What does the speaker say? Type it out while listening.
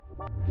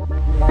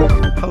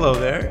Hello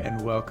there,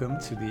 and welcome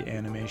to the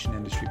Animation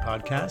Industry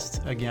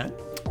Podcast again.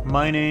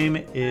 My name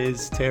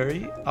is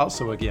Terry,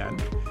 also again.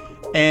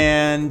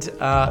 And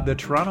the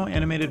Toronto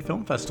Animated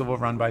Film Festival,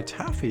 run by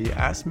Taffy,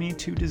 asked me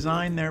to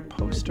design their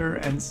poster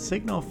and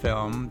signal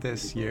film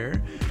this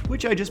year,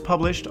 which I just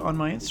published on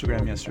my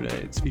Instagram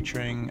yesterday. It's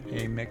featuring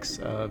a mix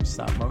of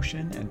stop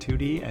motion and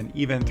 2D and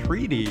even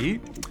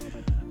 3D,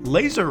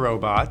 laser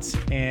robots,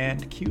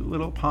 and cute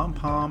little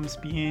pom-poms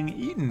being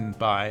eaten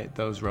by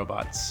those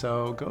robots.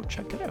 So go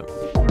check it out.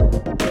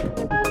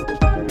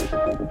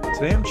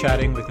 Today I'm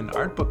chatting with an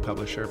art book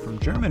publisher from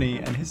Germany,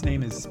 and his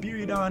name is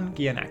Spiridon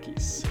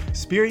Giannakis.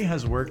 Spiri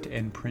has worked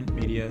in print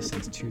media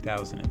since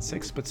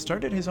 2006, but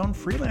started his own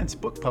freelance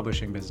book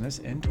publishing business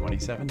in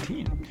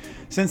 2017.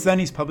 Since then,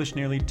 he's published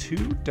nearly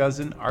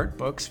 24 art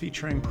books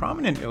featuring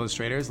prominent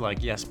illustrators like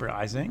Jesper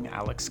Ising,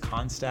 Alex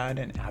Konstad,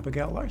 and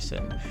Abigail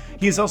Larson.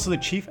 He is also the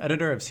chief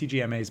editor of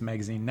CGMA's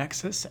magazine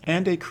Nexus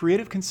and a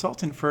creative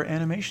consultant for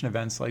animation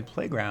events like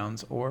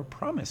Playgrounds or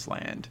Promised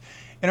Land.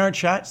 In our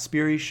chat,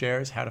 Spiri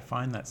shares how to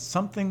find that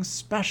something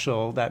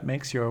special that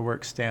makes your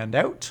work stand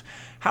out,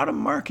 how to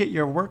market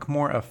your work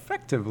more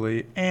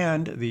effectively,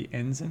 and the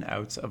ins and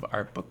outs of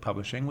art book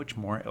publishing, which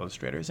more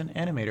illustrators and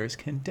animators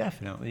can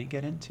definitely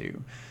get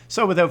into.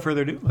 So without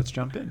further ado, let's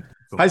jump in.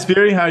 Cool. Hi,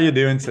 Spiri. How are you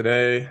doing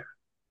today?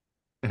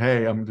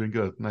 Hey, I'm doing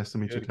good. Nice to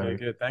meet you, Terry.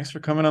 Good. Thanks for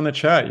coming on the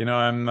chat. You know,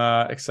 I'm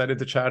excited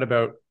to chat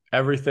about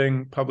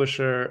everything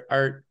publisher,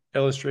 art,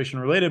 illustration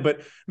related,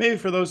 but maybe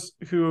for those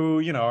who,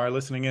 you know, are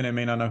listening in and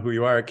may not know who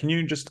you are, can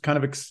you just kind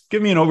of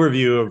give me an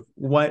overview of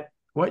what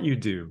you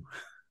do?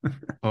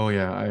 Oh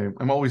yeah,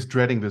 I'm always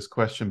dreading this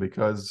question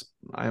because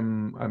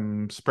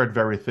I'm spread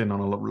very thin on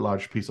a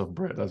large piece of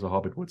bread, as a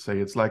hobbit would say.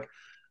 It's like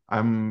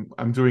I'm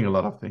doing a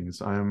lot of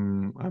things.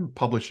 I'm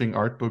publishing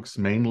art books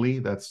mainly.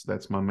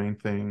 That's my main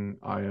thing.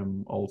 I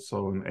am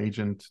also an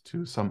agent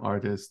to some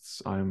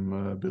artists.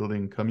 I'm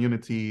building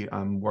community.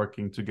 I'm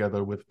working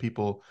together with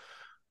people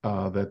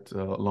that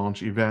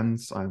launch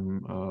events.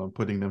 I'm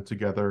putting them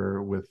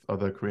together with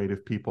other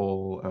creative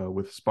people,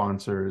 with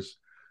sponsors.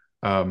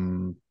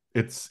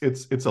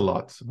 It's a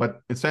lot,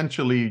 but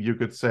essentially you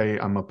could say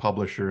I'm a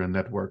publisher and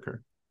networker.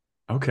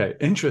 Okay,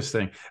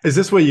 interesting. Is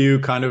this what you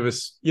kind of,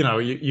 you know,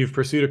 you've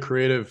pursued a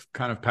creative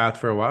kind of path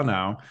for a while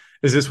now?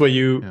 Is this what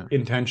you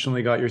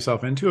intentionally got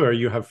yourself into, or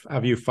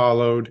have you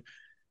followed,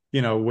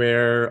 you know,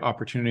 where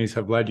opportunities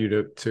have led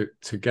you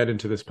to get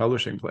into this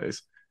publishing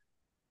place?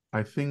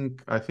 I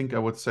think I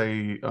would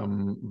say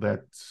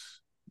that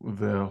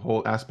the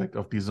whole aspect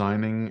of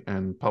designing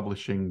and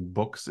publishing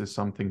books is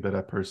something that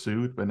I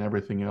pursued when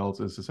everything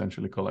else is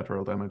essentially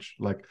collateral damage.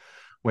 Like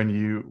when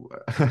you,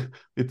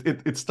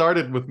 it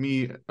started with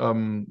me,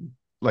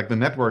 like the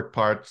network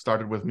part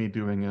started with me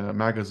doing a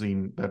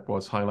magazine that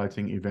was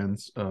highlighting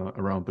events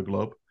around the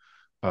globe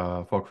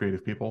for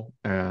creative people.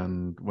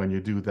 And when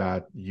you do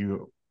that,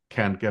 you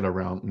can't get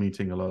around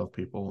meeting a lot of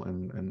people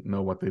and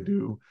know what they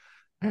do.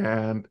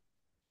 And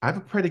I have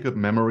a pretty good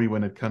memory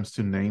when it comes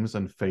to names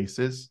and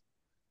faces,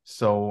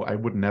 so I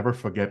would never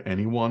forget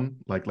anyone.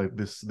 Like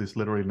this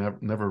literally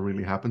never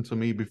really happened to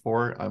me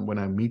before. When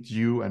I meet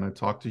you and I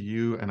talk to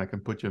you and I can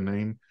put your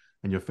name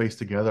and your face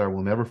together, I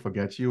will never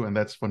forget you. And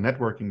that's for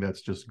networking.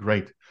 That's just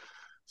great.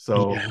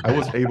 So yeah. I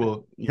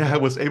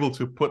was able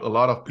to put a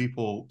lot of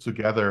people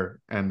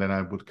together, and then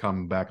I would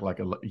come back like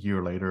a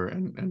year later,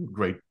 and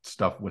great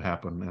stuff would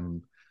happen.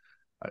 And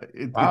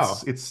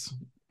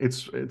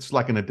it's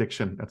like an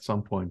addiction at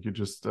some point. You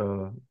just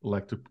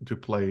like to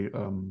play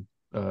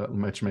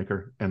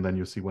matchmaker, and then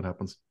you see what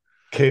happens.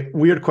 Okay,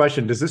 weird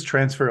question. Does this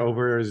transfer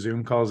over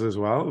Zoom calls as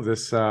well?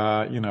 This,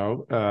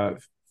 can't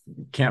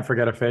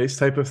forget a face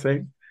type of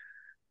thing?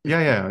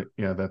 Yeah.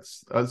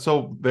 That's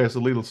so. There's a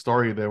little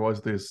story. There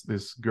was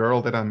this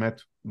girl that I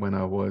met when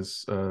I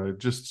was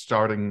just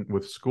starting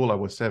with school. I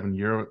was 7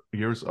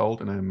 years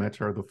old, and I met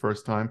her the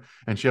first time,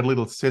 and she had a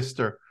little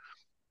sister.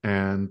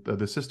 And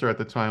the sister at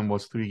the time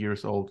was 3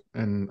 years old.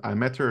 And I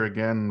met her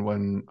again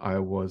when I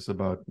was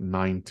about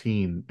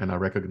 19, and I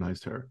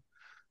recognized her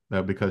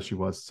because she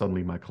was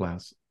suddenly my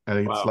class.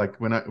 And it's like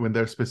when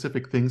there's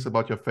specific things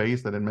about your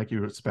face that make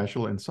you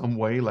special in some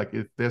way, like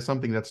if there's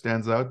something that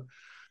stands out,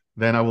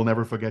 then I will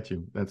never forget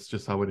you. That's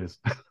just how it is.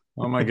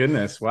 Oh my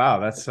goodness. Wow.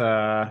 That's,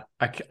 I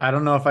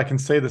don't know if I can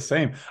say the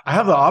same. I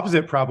have the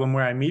opposite problem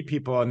where I meet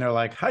people and they're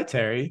like, "Hi,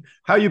 Terry,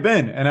 how you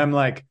been?" And I'm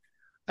like,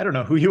 I don't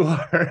know who you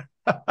are.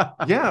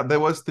 Yeah, there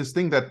was this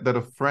thing that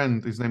a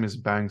friend, his name is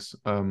Banks,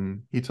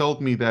 he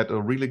told me that a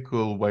really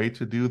cool way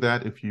to do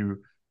that, if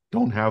you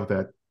don't have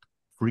that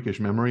freakish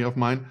memory of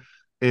mine,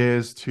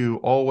 is to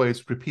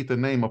always repeat the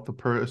name of the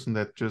person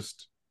that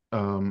just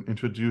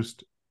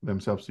introduced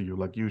themselves to you.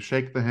 Like you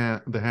shake the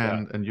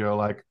hand and you're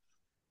like,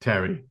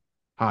 "Terry,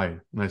 hi,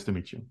 nice to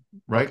meet you."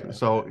 Right? Okay.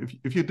 So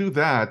if you do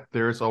that,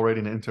 there's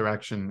already an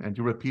interaction, and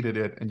you repeated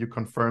it and you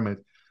confirm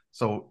it.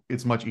 So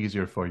it's much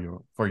easier for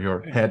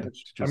your head.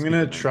 I'm going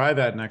to try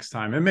that next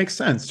time. It makes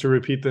sense to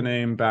repeat the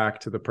name back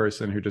to the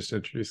person who just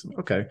introduced them.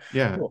 Okay.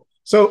 Yeah. Cool.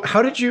 So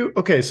how did you,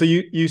 so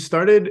you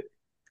started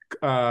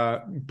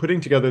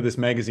putting together this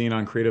magazine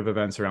on creative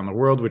events around the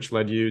world, which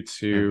led you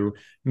to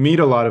meet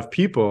a lot of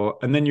people.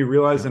 And then you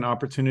realized an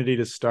opportunity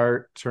to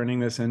start turning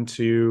this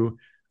into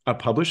a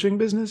publishing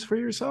business for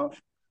yourself.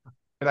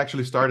 It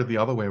actually started the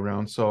other way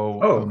around.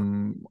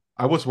 So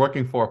I was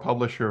working for a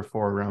publisher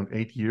for around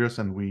 8 years,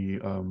 and we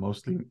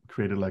mostly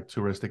created like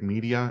touristic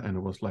media, and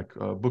it was like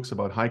books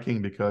about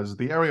hiking, because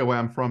the area where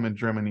I'm from in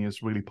Germany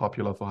is really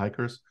popular for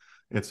hikers.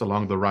 It's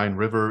along the Rhine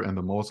River and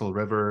the Mosel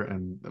River,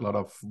 and a lot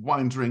of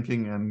wine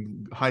drinking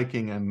and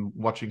hiking and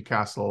watching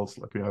castles.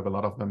 Like we have a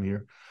lot of them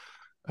here.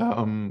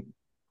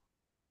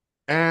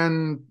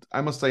 And I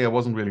must say, I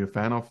wasn't really a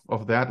fan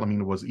of that. I mean,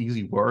 it was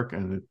easy work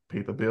and it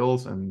paid the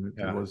bills, and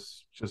it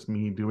was just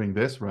me doing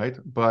this, right?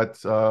 But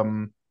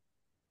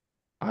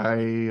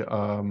my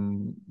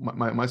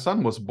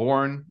son was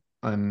born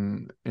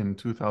in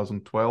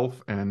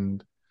 2012,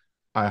 and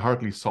I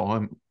hardly saw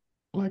him.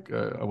 Like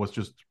I was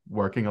just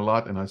working a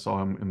lot, and I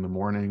saw him in the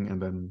morning and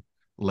then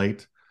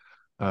late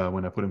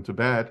when I put him to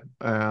bed.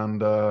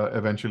 And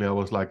eventually I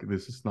was like,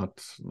 this is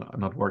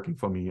not working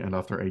for me. And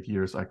after 8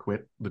 years, I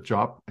quit the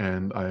job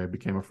and I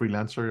became a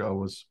freelancer. I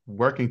was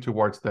working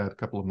towards that a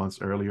couple of months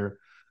earlier.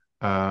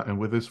 And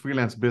with this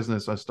freelance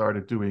business, I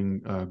started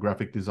doing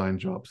graphic design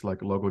jobs,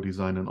 like logo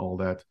design and all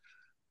that,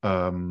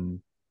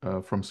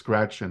 from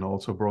scratch, and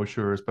also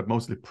brochures, but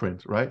mostly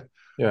print, right?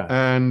 Yeah.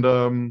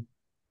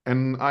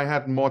 And I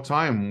had more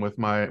time with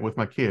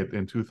my kid.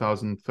 In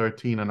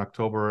 2013 in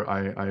October,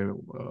 I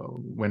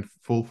went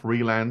full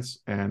freelance,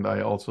 and I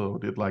also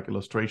did like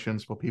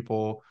illustrations for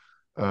people,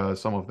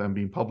 some of them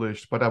being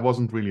published. But I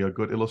wasn't really a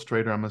good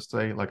illustrator, I must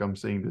say. Like I'm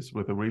saying this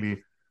with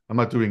I'm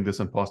not doing this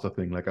imposter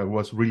thing. Like I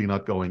was really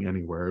not going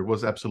anywhere. It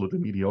was absolutely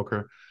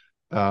mediocre.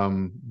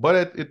 But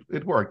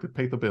it worked. It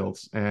paid the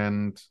bills.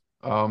 And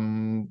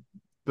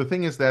the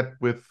thing is that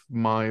with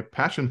my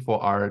passion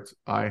for art,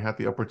 I had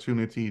the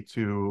opportunity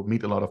to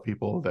meet a lot of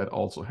people that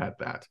also had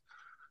that.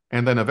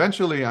 And then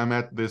eventually I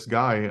met this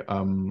guy,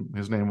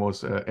 his name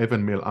was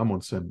Even Mel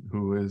Amundsen,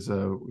 who is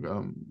a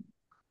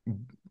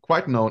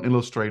quite known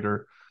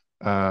illustrator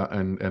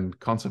and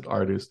concept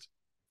artist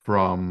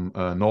from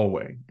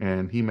Norway.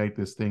 And he made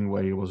this thing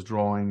where he was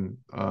drawing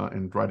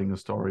and writing a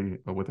story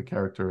with a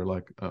character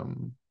like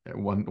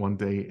one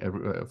day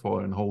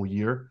for a whole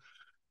year.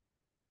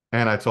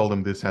 And I told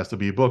him this has to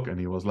be a book. And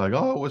he was like,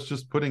 oh, I was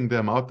just putting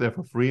them out there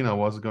for free, and I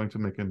was going to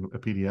make a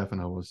PDF.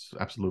 And I was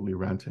absolutely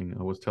ranting.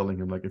 I was telling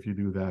him, like, if you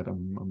do that,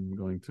 I'm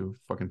going to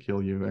fucking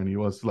kill you. And he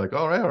was like,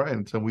 all right, all right.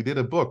 And so we did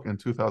a book in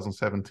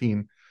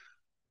 2017.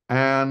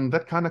 And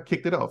that kind of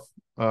kicked it off.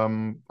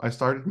 I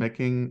started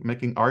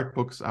making art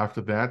books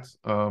after that.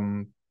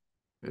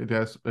 It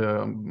has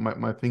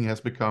my thing has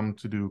become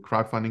to do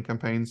crowdfunding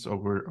campaigns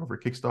over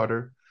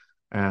Kickstarter,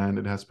 and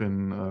it has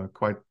been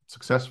quite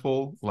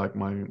successful. Like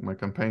my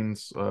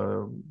campaigns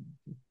are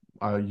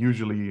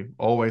usually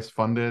always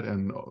funded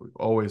and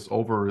always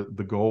over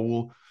the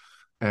goal.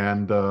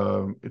 And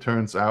it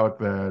turns out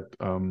that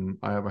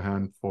I have a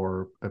hand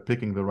for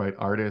picking the right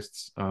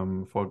artists,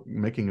 for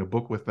making a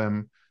book with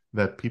them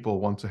that people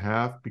want to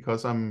have,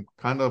 because I'm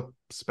kind of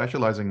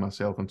specializing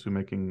myself into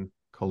making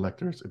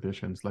collector's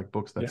editions, like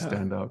books that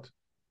stand out.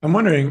 I'm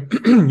wondering,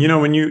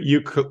 when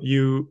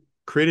you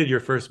created your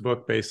first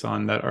book based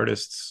on that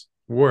artist's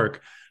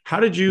work, how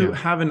did you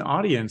have an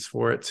audience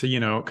for it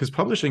to, because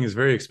publishing is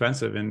very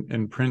expensive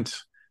in print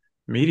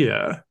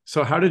media.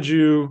 So how did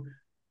you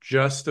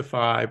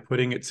justify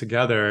putting it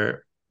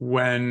together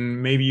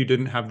when maybe you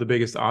didn't have the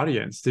biggest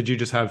audience? Did you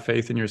just have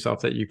faith in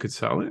yourself that you could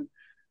sell it?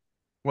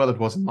 Well, it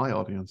wasn't my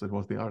audience. It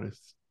was the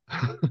artist's.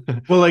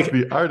 Well, like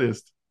the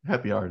artist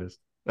had the artist.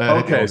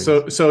 Okay,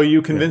 so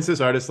you convinced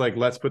this artist, like,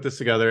 let's put this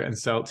together and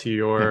sell it to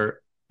your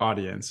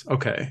audience.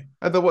 Okay.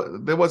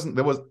 There wasn't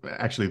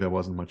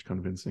much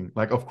convincing.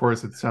 Like, of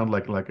course, it sounded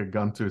like a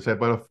gun to his head,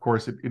 but of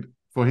course, it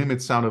for him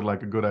it sounded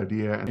like a good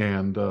idea.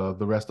 And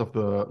the rest of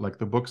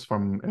the books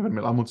from Even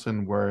Mel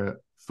Amundsen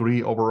were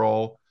 3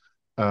 overall,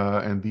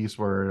 and these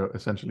were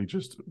essentially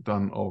just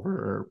done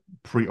over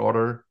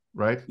pre-order.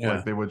 Right? Yeah.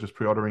 Like they were just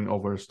pre-ordering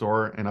over a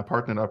store, and I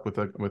partnered up with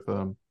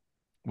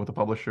a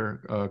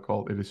publisher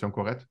called Edition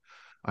Corette.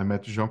 I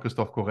met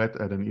Jean-Christophe Corette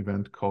at an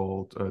event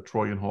called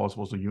Trojan Horse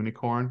Was a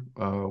Unicorn,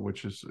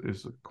 which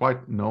is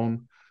quite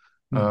known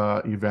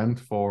event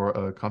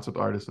for concept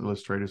artists,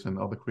 illustrators, and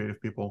other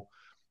creative people.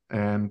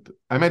 And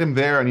I met him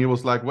there, and he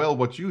was like, well,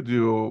 what you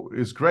do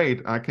is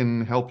great. I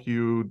can help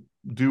you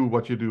do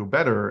what you do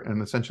better.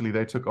 And essentially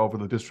they took over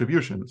the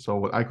distribution. So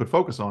what I could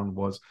focus on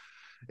was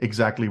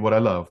exactly what I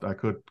loved. I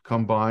could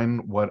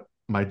combine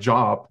my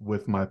job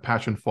with my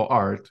passion for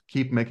art,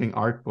 keep making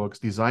art books,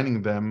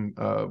 designing them,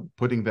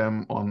 putting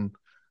them on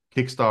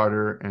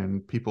Kickstarter,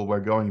 and people were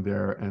going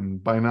there.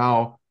 And by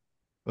now,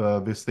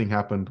 this thing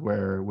happened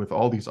where with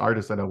all these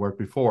artists that I worked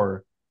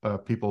before,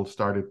 people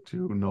started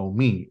to know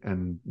me.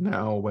 And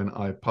now when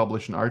I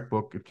publish an art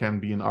book, it can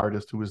be an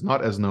artist who is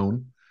not as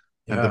known,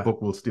 and the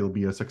book will still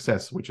be a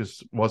success, which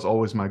was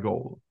always my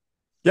goal.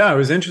 Yeah, I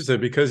was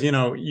interested because,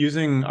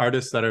 using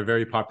artists that are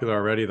very popular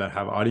already that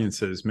have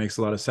audiences makes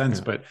a lot of sense.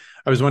 Yeah. But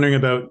I was wondering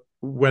about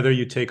whether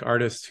you take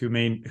artists who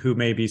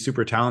may be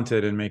super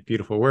talented and make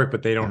beautiful work,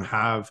 but they don't Yeah.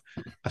 have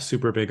a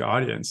super big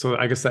audience. So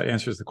I guess that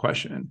answers the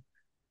question.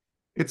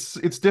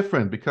 It's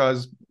different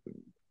because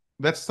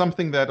that's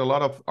something that a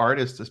lot of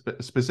artists,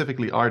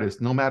 specifically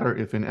artists, no matter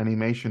if in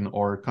animation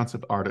or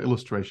concept art or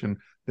illustration,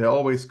 they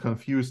always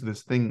confuse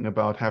this thing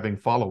about having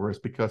followers,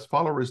 because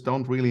followers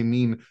don't really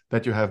mean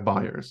that you have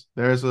buyers.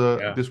 There's a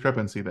Yeah.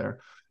 discrepancy there.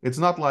 It's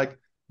not like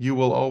you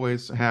will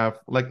always have,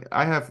 like,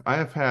 I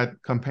have had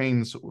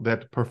campaigns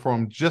that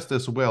performed just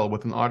as well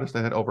with an artist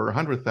that had over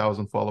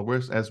 100,000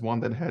 followers as one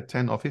that had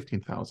 10 or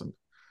 15,000.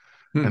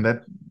 And Hmm.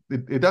 that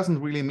it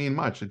doesn't really mean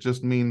much. It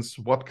just means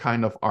what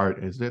kind of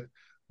art is it?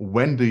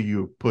 When do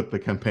you put the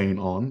campaign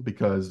on?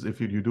 Because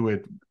if you do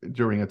it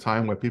during a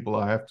time where people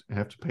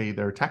have to pay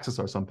their taxes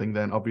or something,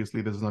 then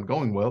obviously this is not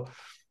going well.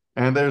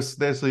 And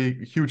there's a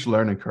huge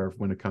learning curve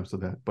when it comes to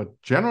that.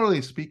 But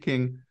generally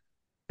speaking,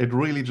 it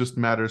really just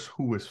matters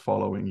who is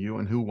following you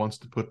and who wants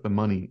to put the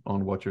money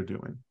on what you're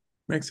doing.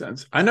 Makes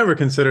sense. I never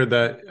considered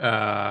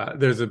that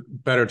there's a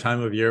better time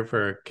of year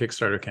for a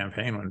Kickstarter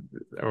campaign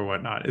or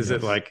whatnot. Is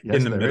it Yes, like in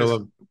yes, the there middle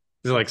is. of,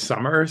 is it like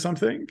summer or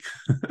something?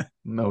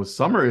 No,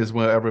 summer is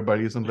where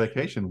everybody's on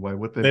vacation. Why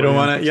would they They put don't it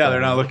on want to, yeah, they're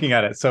Kickstarter, not right? looking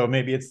at it. So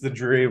maybe it's the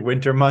dreary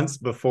winter months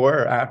before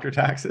or after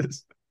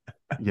taxes.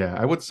 Yeah,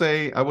 I would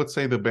say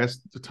the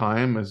best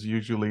time is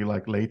usually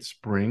like late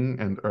spring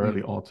and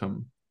early Hmm.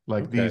 autumn.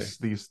 Like Okay.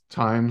 these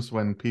times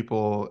when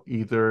people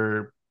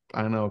either,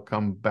 I don't know,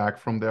 come back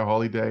from their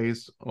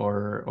holidays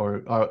or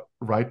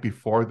right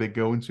before they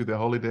go into their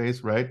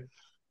holidays, right?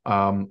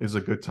 Is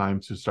a good time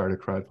to start a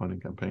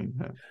crowdfunding campaign.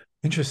 Yeah.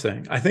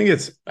 Interesting. I think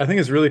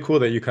it's really cool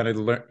that you kind of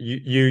learn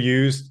you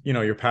use,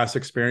 your past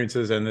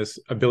experiences and this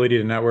ability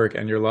to network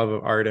and your love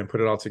of art and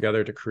put it all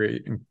together to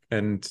create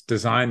and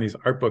design these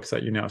art books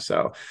that you now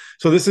sell.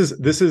 So this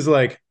is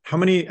like how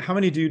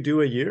many do you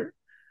do a year?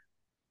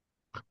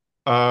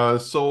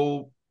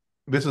 So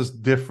this is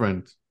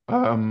different.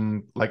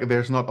 Like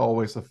there's not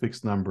always a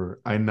fixed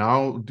number. I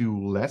now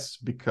do less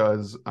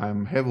because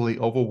I'm heavily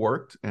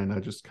overworked and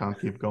I just can't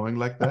keep going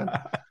like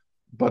that.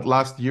 But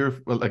last year,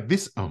 well, like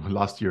this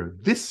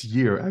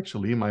year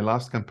actually, my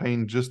last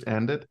campaign just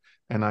ended,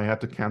 and I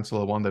had to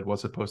cancel one that was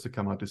supposed to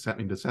come out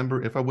in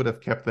December. If I would have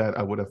kept that,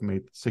 I would have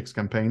made 6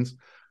 campaigns,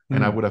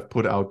 and I Hmm. would have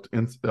put out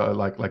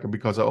like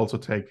because I also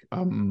take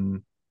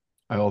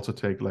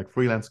like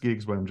freelance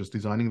gigs where I'm just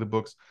designing the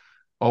books.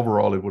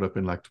 Overall, it would have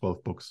been like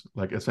 12 books,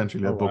 like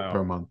essentially a Oh book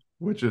per wow. month,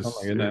 which Oh my is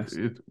goodness.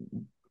 it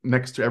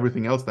next to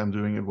everything else that I'm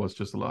doing, it was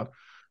just a lot.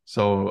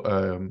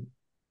 So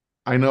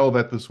I know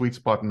that the sweet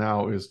spot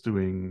now is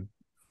doing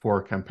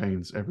 4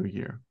 campaigns every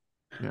year.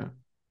 Yeah.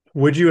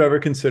 Would you ever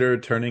consider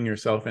turning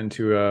yourself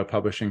into a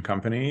publishing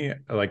company,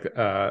 like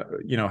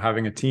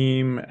having a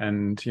team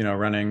and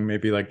running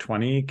maybe like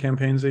 20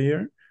 campaigns a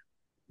year?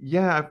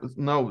 Yeah,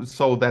 no,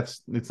 so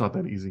it's not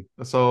that easy.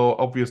 So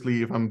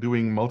obviously, if I'm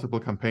doing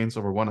multiple campaigns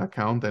over one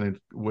account, then it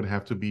would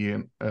have to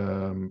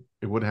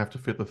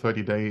fit the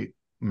 30-day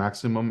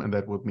maximum, and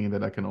that would mean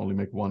that I can only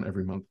make one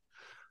every month.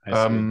 I see.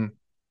 Um,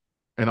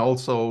 and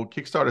also,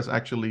 Kickstarter is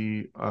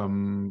actually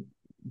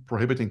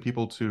prohibiting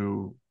people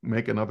to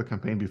make another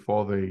campaign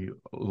before they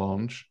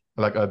launch,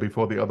 like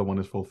before the other one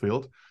is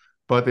fulfilled.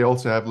 But they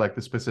also have like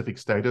the specific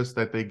status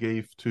that they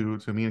gave to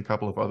me and a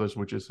couple of others,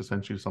 which is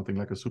essentially something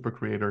like a super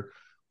creator,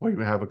 where you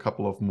have a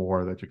couple of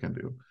more that you can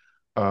do.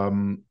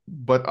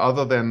 But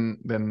other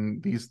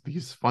than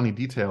these funny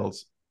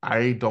details,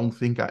 I don't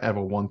think I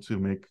ever want to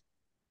make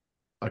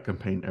a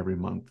campaign every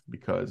month Yeah.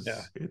 because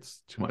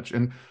it's too much.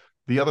 And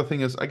the other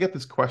thing is, I get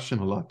this question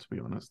a lot, to be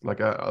honest. Like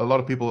a lot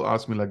of people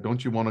ask me, like,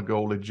 don't you want to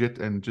go legit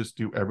and just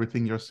do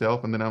everything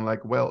yourself? And then I'm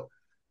like, well,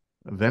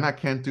 then I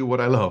can't do what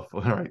I love.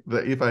 All right.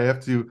 If I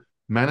have to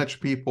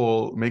manage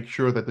people, make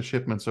sure that the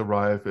shipments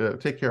arrive,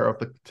 take care of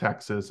the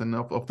taxes and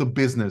of the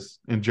business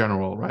in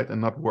general, right?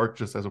 And not work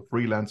just as a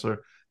freelancer,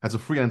 as a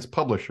freelance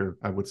publisher,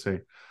 I would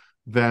say,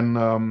 then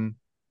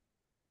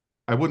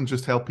I wouldn't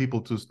just help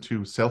people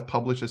to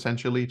self-publish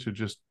essentially, to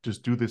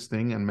just do this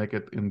thing and make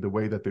it in the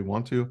way that they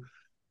want to.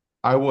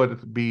 I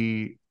would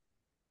be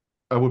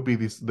I would be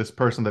this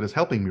person that is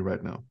helping me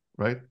right now,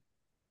 right?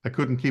 I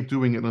couldn't keep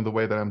doing it in the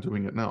way that I'm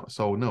doing it now.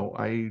 So no,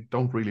 I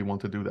don't really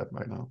want to do that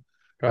right now.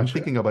 I'm Gotcha.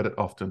 thinking about it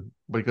often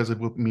because it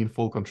would mean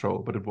full control,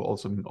 but it will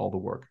also mean all the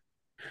work.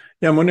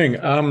 Yeah, I'm wondering,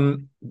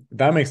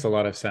 that makes a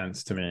lot of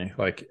sense to me.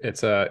 Like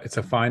it's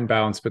a fine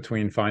balance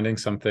between finding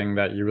something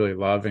that you really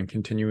love and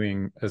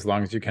continuing as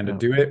long as you can to Yeah.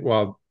 do it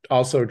while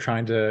also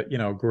trying to,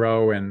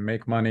 grow and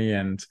make money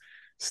and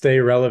stay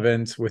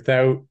relevant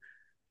without,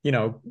 you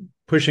know,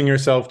 pushing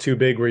yourself too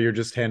big where you're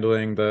just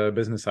handling the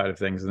business side of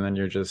things and then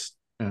Yeah.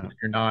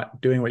 you're not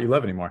doing what you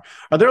love anymore.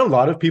 Are there a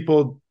lot of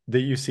people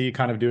that you see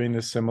kind of doing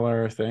this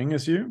similar thing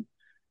as you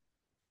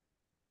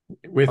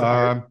with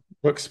art Um,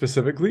 books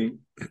specifically?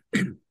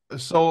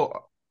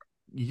 so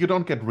you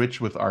don't get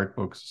rich with art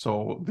books.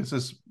 So this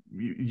is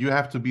you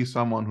have to be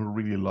someone who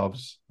really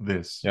loves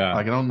this. Yeah.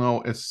 Like I don't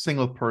know a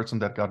single person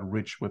that got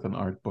rich with an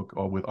art book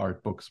or with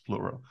art books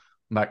plural.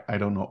 Like I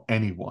don't know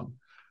anyone.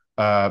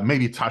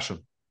 Maybe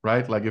Taschen,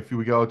 right? Like if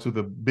we go to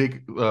the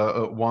big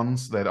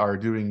ones that are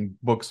doing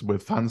books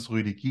with Hans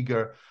Rüdi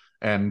Giger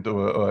and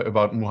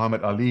about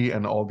Muhammad Ali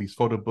and all these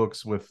photo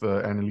books with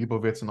Annie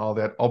Leibovitz and all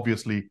that.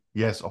 Obviously,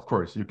 yes, of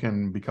course, you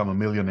can become a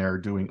millionaire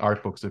doing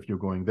art books if you're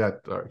going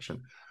that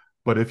direction.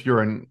 But if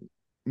you're in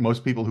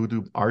most people who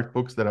do art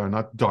books that are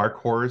not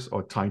Dark Horse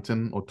or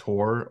Titan or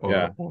Tor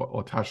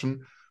or Taschen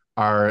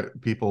are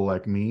people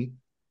like me.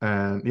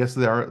 And yes,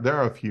 there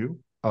are a few.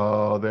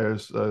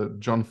 There's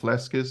John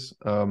Fleskis.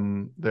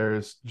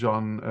 There's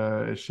John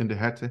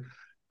Shindehete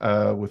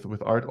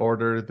with Art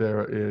Order. There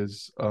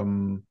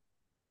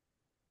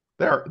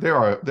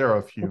are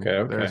a few.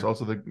 Okay. There's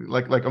also I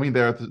mean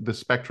there are the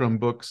Spectrum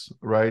books,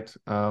 right?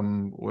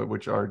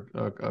 Which are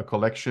a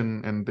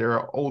collection, and there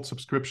are old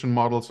subscription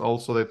models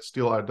also that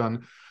still are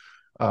done,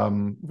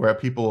 where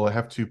people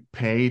have to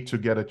pay to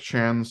get a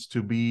chance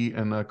to be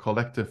in a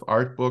collective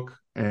art book,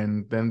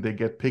 and then they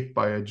get picked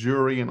by a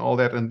jury and all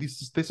that. And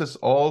this is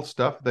all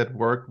stuff that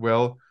worked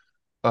well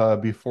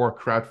before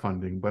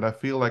crowdfunding, but I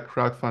feel like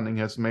crowdfunding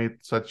has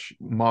made such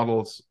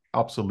models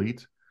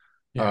obsolete.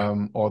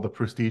 Or the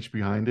prestige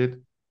behind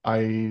it.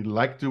 I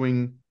liked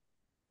doing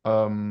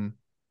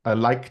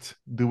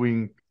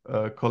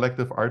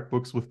collective art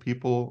books with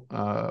people.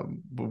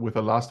 With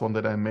the last one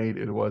that I made,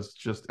 it was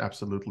just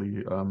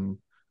absolutely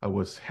I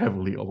was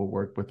heavily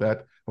overworked with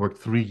that. I worked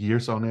 3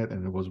 years on it,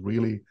 and it was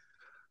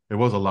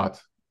a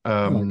lot.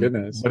 Oh my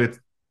goodness.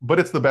 But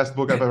it's the best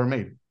book I've ever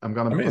made. I'm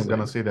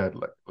gonna say that.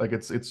 Like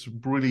it's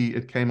really,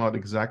 it came out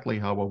exactly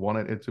how I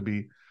wanted it to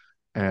be,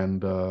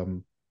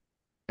 and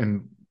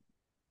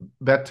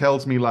that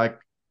tells me like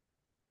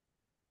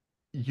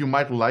you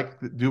might like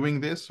doing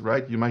this,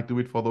 right? You might do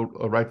it for the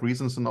right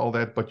reasons and all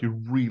that, but you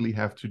really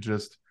have to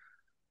just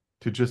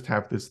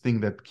have this thing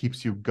that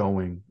keeps you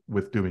going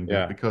with doing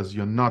that, because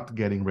you're not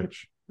getting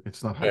rich.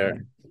 It's not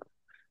happening.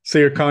 So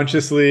you're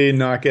consciously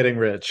not getting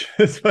rich.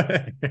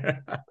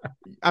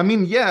 I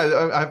mean,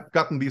 yeah, I've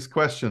gotten these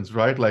questions,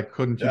 right? Like,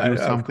 couldn't you do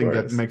something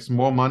that makes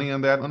more money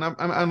on that? And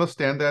I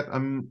understand that.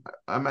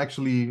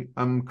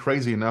 I'm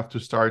crazy enough to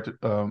start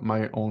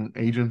my own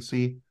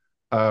agency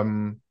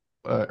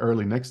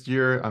early next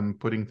year. I'm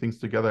putting things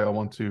together. I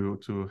want to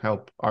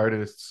help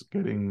artists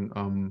getting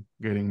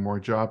more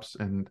jobs,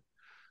 and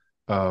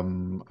I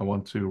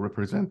want to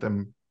represent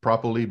them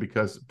properly,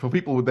 because for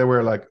people they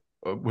were like,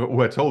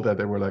 who I told that,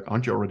 they were like,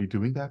 aren't you already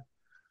doing that?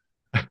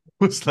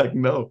 It's like,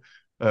 no,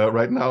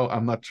 right now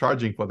I'm not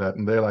charging for that.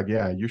 And they're like,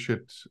 yeah, you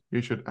should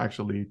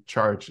actually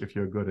charge if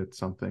you're good at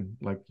something.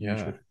 Like, you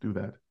should do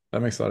that.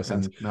 That makes a lot of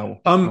sense. And now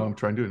I'm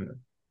trying doing it.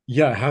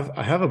 Yeah,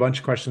 I have a bunch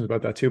of questions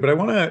about that too, but I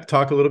want to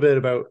talk a little bit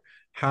about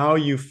how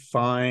you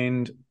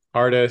find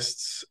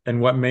artists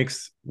and what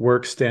makes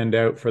work stand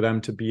out for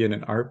them to be in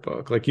an art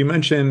book. Like you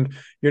mentioned,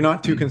 you're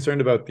not too concerned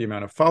about the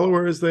amount of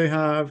followers they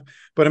have,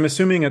 but I'm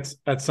assuming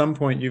at some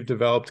point you've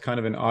developed kind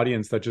of an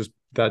audience that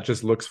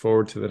just looks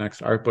forward to the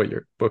next art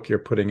book you're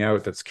putting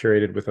out that's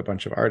curated with a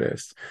bunch of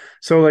artists.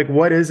 So like,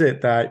 what is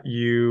it that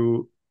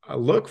you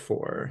look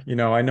for? You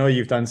know, I know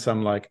you've done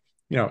some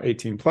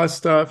 18 plus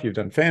stuff, you've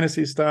done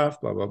fantasy stuff,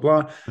 blah, blah,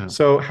 blah. Yeah.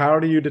 So how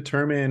do you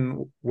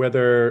determine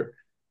whether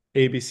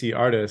ABC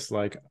artists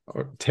like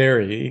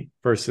Terry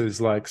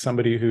versus like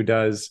somebody who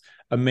does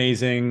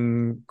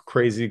amazing,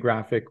 crazy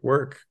graphic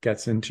work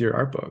gets into your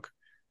art book?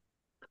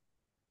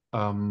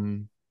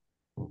 I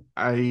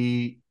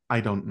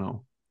don't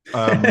know.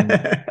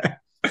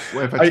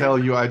 If I tell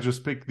you I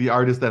just pick the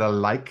artist that I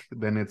like,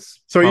 then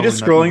it's so. Are you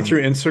just scrolling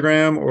through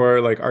Instagram or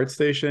like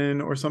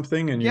ArtStation or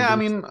something? And I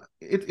mean,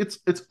 it's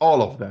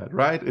all of that,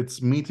 right?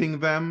 It's meeting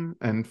them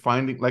and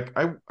finding, like,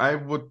 I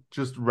would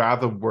just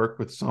rather work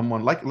with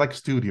someone like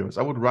studios.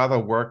 I would rather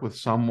work with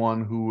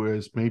someone who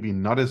is maybe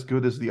not as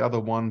good as the other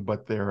one,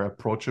 but they're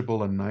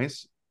approachable and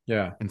nice.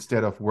 Yeah.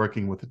 Instead of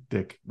working with a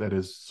dick that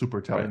is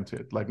super talented.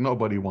 Right. Like,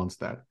 nobody wants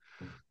that.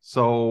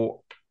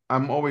 So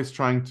I'm always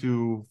trying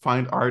to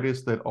find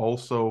artists that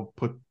also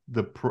put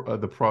the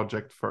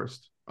project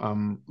first.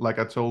 Like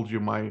I told you,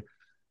 my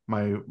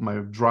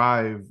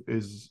drive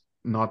is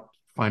not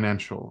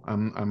financial.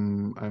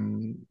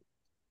 I'm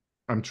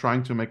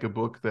trying to make a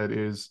book that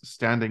is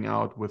standing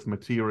out with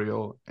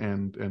material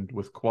and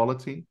with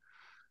quality,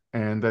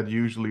 and that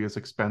usually is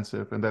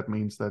expensive, and that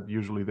means that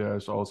usually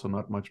there's also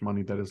not much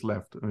money that is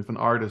left. And if an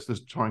artist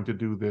is trying to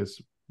do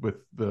this with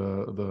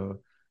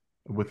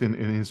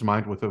in his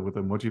mind with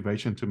a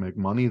motivation to make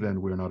money,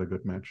 then we're not a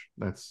good match.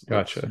 That's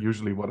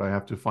usually what I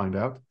have to find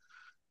out,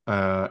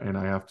 and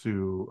I have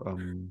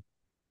to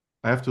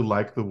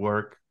like the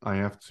work. I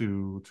have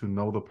to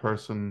know the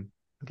person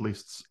at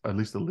least a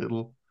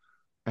little,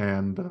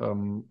 and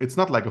it's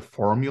not like a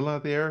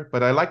formula there,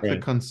 but I like the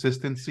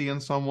consistency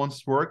in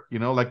someone's work. You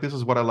know, like, this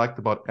is what I liked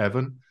about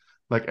Evan.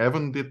 Like,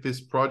 Evan did this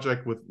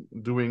project with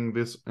doing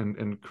this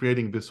and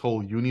creating this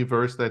whole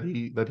universe that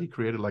he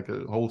created, like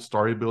a whole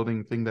story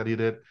building thing that he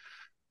did.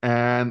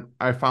 And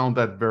I found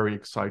that very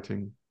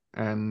exciting.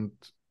 and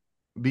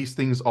these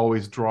things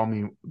always draw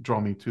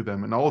me to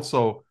them. And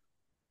also,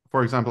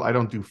 for example, I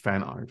don't do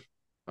fan art.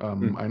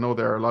 I know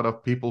there are a lot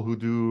of people who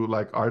do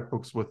like art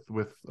books with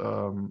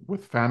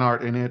fan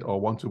art in it,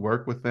 or want to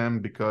work with them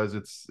because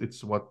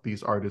it's what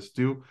these artists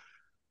do.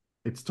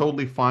 It's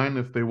totally fine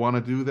if they want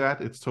to do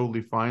that. It's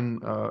totally fine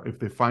if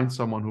they find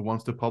someone who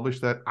wants to publish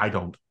that. I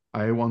don't.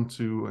 I want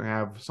to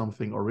have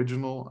something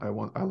original.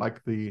 I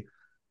like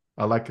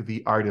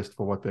the artist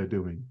for what they're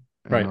doing,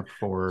 and Right. not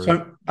for.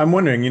 So I'm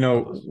wondering,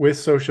 others. with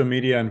social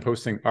media and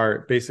posting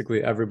art,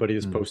 basically everybody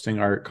is Mm. posting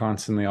art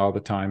constantly all the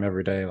time,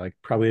 every day, like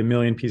probably a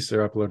million pieces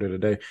are uploaded a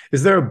day.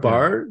 Is there a Yeah.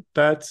 bar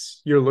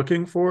that's you're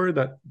looking for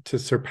that to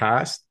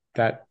surpass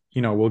that,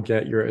 will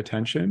get your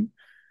attention?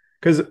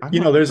 Because,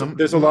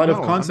 there's a lot of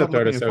No, I'm not concept looking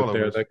artists at out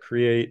there followers. that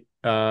create,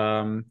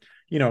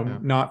 Yeah.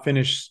 not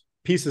finished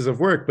pieces of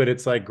work, but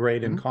it's like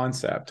great in Mhm.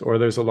 concept. Or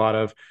there's a lot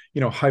of,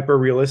 hyper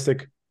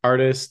realistic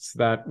artists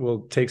that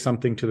will take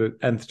something to the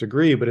nth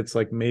degree, but it's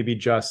like maybe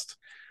just,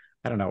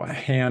 I don't know, a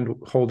hand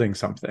holding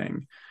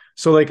something.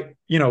 So like,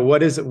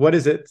 what is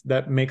it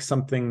that makes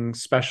something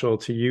special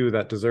to you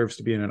that deserves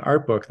to be in an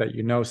art book that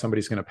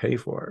somebody's going to pay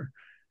for?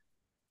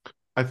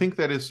 I think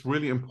that it's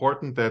really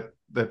important that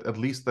at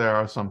least there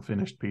are some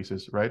finished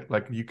pieces, right?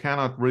 Like you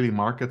cannot really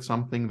market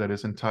something that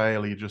is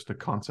entirely just a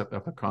concept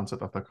after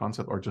concept after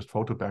concept, or just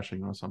photo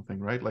bashing or something,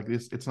 right? Like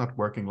it's not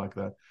working like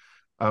that.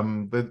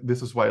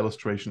 This is why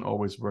illustration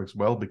always works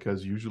well,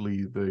 because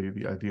usually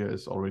the idea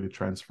is already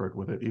transferred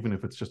with it, even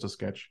if it's just a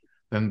sketch.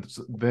 Then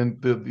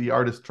the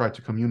artist tried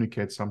to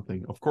communicate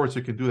something. Of course,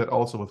 you can do that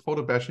also with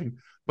photo bashing,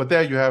 but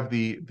there you have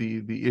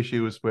the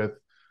issues with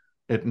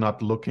it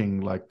not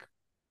looking like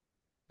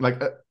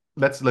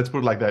let's put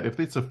it like that. If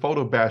it's a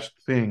photo bashed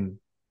thing,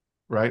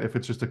 right? If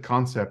it's just a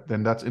concept,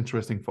 then that's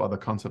interesting for other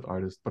concept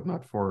artists, but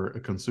not for a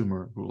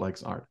consumer who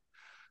likes art.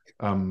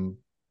 Um,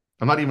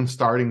 I'm not even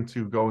starting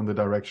to go in the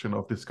direction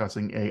of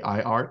discussing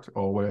AI art,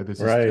 or where this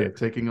is Right.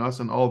 taking us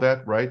and all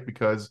that, right?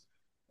 Because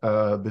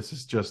this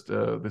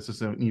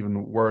is an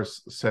even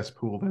worse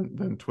cesspool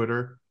than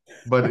Twitter.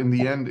 But in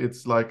the end,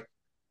 it's like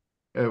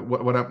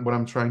what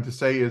I'm trying to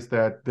say is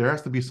that there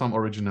has to be some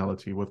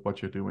originality with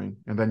what you're doing,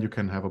 and then you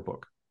can have a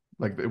book.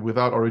 Like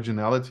without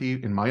originality,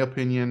 in my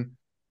opinion,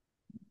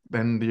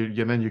 then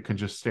you can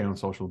just stay on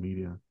social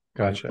media,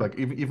 right? Gotcha. Like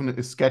even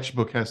a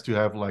sketchbook has to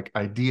have like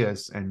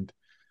ideas, and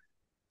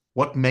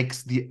what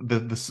makes the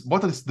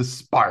what is the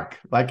spark?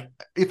 Like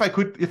if I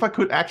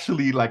could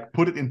actually like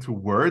put it into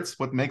words,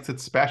 what makes it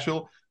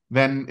special,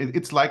 then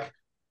it's like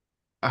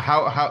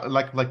how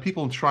like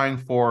people trying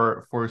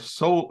for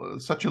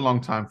such a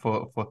long time,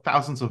 for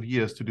thousands of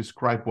years, to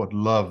describe what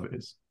love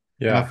is.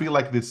 And I Yeah. feel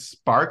like this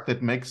spark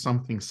that makes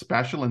something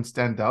special and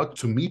stand out,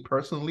 to me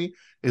personally,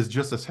 is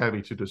just as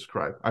heavy to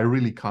describe. I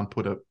really can't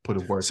put a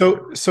word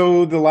to it.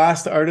 So the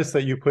last artist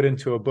that you put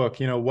into a book,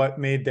 what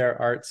made their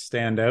art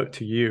stand out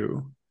to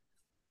you?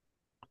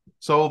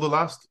 So the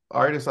last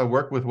artist I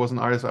worked with was an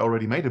artist I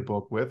already made a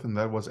book with, and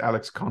that was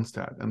Alex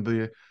Konstad. And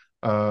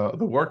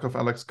the work of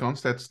Alex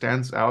Konstad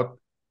stands out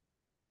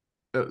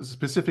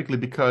specifically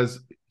because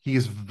he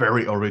is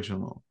very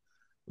original.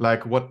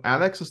 Like what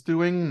Alex is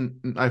doing,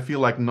 I feel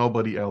like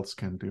nobody else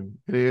can do.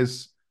 It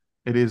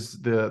is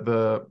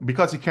the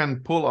because he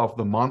can pull off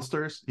the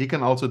monsters, he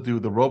can also do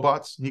the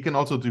robots, he can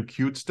also do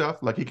cute stuff,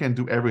 like he can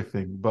do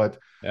everything. But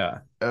Yeah.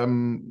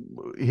 um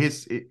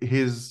his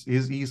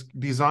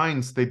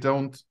designs, they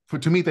don't, for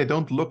to me, they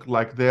don't look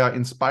like they are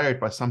inspired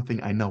by something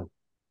I know.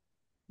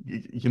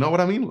 You know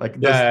what I mean? Like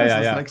Yeah, does yeah,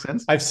 this yeah. make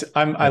sense?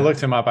 I Yeah.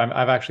 looked him up.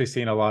 I've actually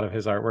seen a lot of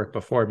his artwork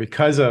before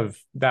because of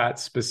that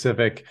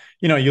specific.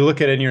 You look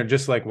at it and you're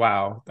just like,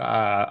 wow,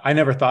 I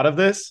never thought of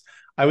this.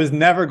 I was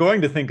never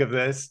going to think of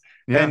this.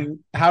 Yeah. And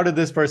how did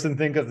this person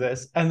think of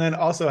this? And then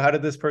also, how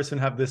did this person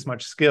have this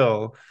much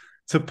skill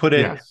to put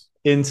it Yes.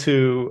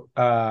 into,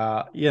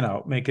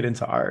 make it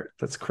into art?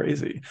 That's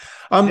crazy.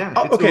 Yeah,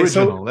 it's Okay,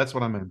 so original. That's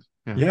what I meant.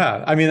 Yeah.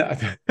 yeah, I mean,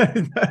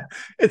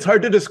 it's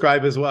hard to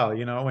describe as well.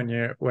 When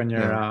you're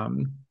Yeah.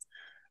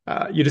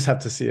 you just have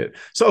to see it.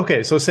 So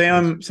okay, so say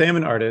Yes. I'm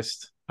an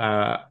artist.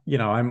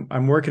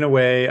 I'm working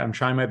away. I'm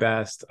trying my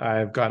best.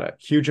 I've got a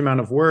huge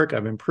amount of work.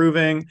 I'm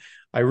improving.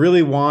 I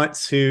really want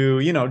to,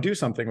 do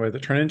something with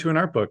it, turn it into an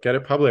art book, get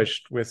it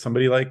published with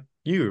somebody like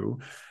you.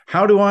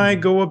 How do I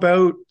Mhm. go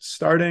about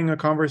starting a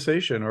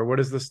conversation, or what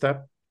is the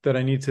step that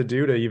I need to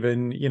do to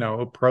even,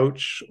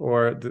 approach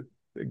or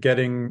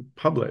getting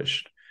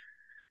published?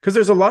 Because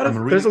I'm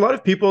there's a really lot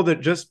of people that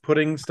just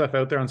putting stuff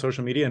out there on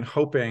social media and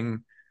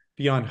hoping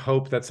beyond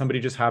hope that somebody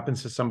just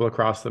happens to stumble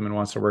across them and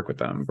wants to work with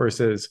them,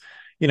 versus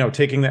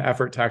taking the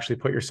effort to actually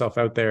put yourself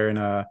out there in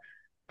a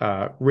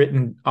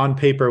written on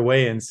paper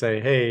way and say,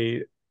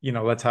 hey,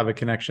 let's have a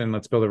connection,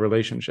 let's build a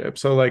relationship.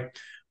 So like,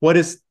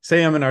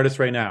 say I'm an artist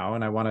right now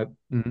and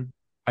Mhm.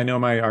 I know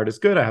my art is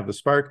good, I have the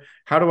spark.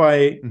 How do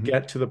I Mhm.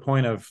 get to the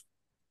point of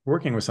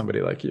working with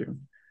somebody like you?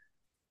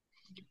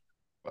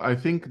 I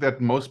think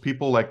that most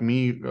people like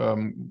me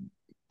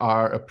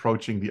are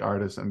approaching the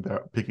artists and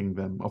they're picking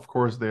them. Of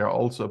course, they are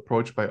also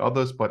approached by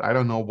others, but I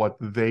don't know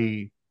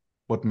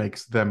what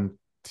makes them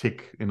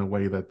tick in a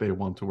way that they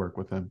want to work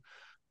with them.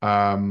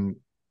 Um,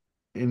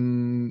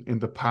 in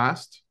the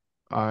past,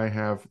 I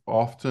have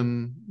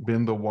often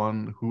been the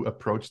one who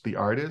approached the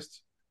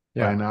artist.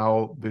 By Yeah.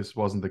 now, this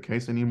wasn't the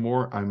case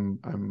anymore. I'm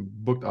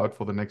booked out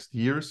for the next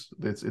years.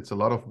 It's a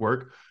lot of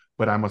work,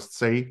 but I must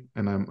say,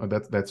 and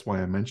that's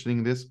why I'm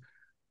mentioning this.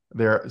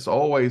 There is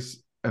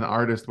always an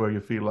artist where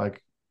you feel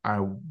like I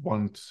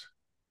want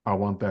I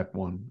want that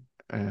one,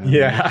 and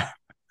Yeah.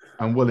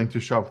 I'm willing to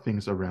shop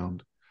things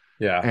around.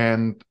 Yeah.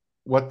 And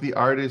what the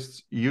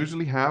artists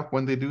usually have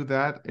when they do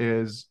that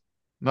is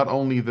not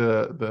only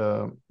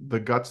the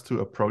guts to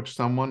approach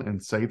someone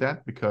and say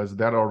that, because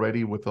that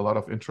already with a lot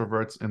of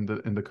introverts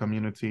in the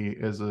community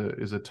is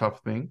a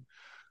tough thing.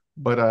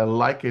 But I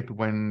like it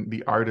when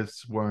the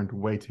artists weren't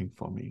waiting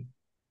for me.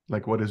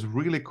 Like what is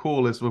really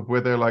cool is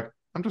where they're like,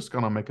 I'm just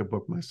gonna make a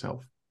book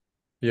myself,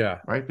 Yeah.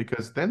 right?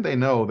 Because then they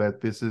know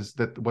that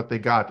that what they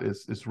got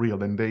is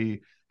real, and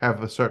they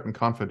have a certain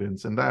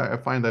confidence. And I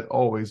find that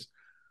always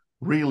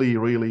really,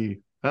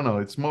 really, I don't know,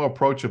 it's more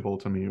approachable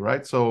to me,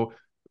 right? So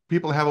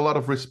people have a lot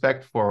of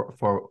respect for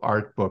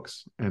art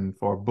books and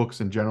for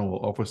books in general,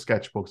 or for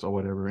sketchbooks or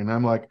whatever. And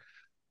I'm like,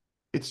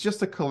 it's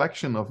just a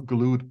collection of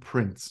glued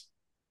prints.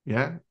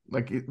 Yeah,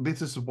 like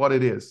this is what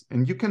it is,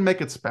 and you can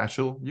make it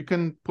special. You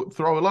can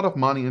throw a lot of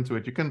money into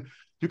it.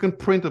 You can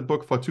print a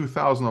book for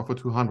 2,000 or for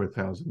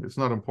 200,000. It's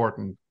not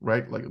important,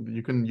 right? Like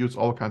you can use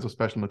all kinds of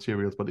special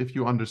materials. But if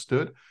you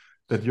understood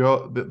that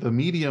the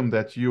medium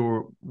that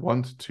you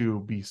want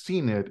to be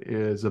seen it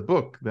is a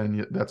book,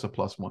 then that's a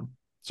plus one.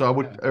 So I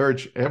would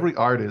urge every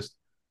artist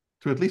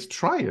to at least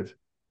try it.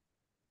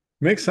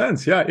 Makes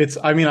sense. Yeah.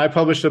 I mean, I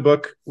published a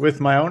book with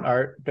my own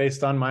art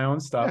based on my own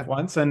stuff Yeah,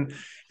 once, and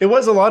it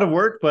was a lot of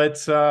work, but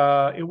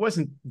it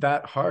wasn't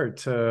that hard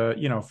to,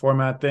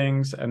 format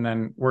things and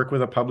then work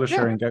with a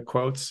publisher yeah, and get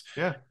quotes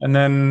yeah. and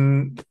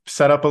then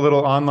set up a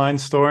little online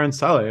store and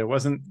sell it. It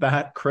wasn't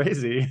that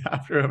crazy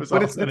after it was But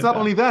all it's said it's and not done.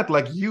 only that.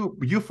 Like you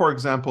for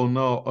example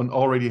know and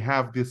already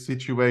have this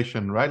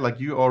situation, right? Like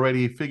you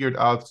already figured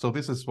out. So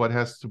this is what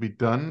has to be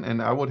done,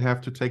 and I would have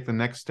to take the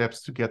next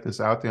steps to get this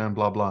out there and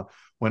blah blah.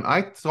 When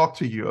I talk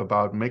to you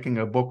about making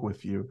a book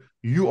with you,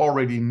 you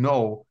already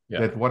know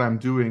Yeah, that what I'm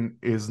doing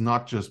is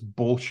not just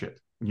bullshit.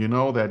 You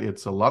know that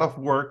it's a lot of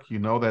work. You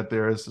know that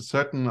there is a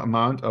certain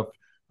amount of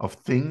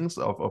things,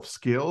 of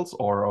skills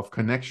or of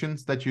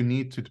connections that you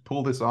need to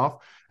pull this off,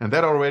 and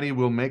that already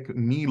will make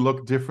me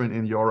look different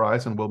in your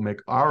eyes and will make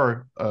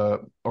our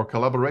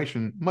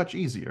collaboration much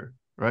easier,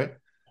 right?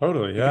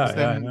 totally. Because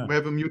Yeah, yeah, then yeah. we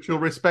have a mutual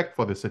respect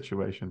for the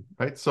situation,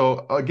 right?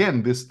 So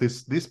again,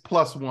 this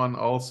plus one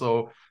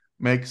also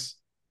makes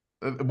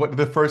what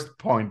the first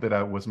point that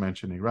I was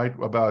mentioning, right,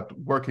 about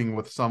working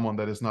with someone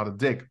that is not a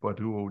dick but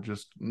who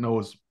just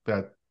knows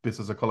that this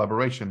is a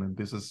collaboration and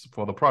this is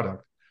for the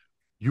product.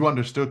 You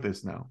understood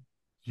this now.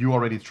 You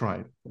already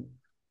tried.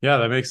 Yeah,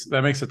 that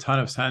makes a ton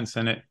of sense.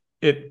 And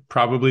it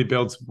probably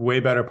builds way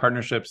better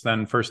partnerships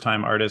than first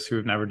time artists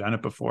who've never done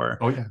it before,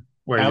 Oh yeah.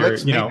 where you're,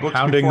 Alex made books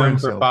hounding before them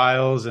for himself.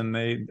 files and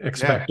they Yeah.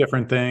 expect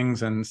different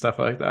things and stuff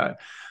like that.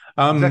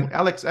 Um,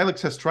 Exactly.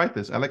 Alex has tried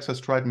this. Alex has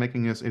tried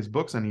making his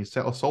books, and he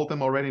sold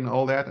them already and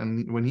all that.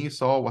 And when he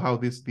saw how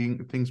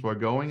things were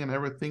going and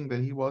everything,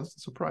 then he was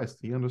surprised.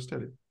 He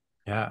understood it.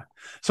 yeah.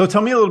 So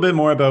tell me a little bit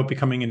more about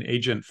becoming an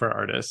agent for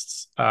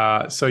artists.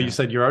 So you Yeah.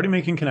 said you're already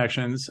making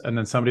connections, and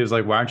then somebody was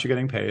like, "Why aren't you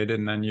getting paid?"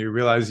 And then you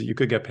realize that you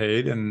could get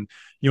paid, and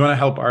you want to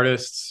help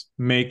artists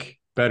make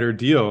better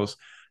deals.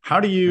 How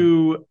do Yeah.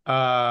 you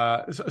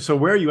so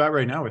where are you at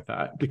right now with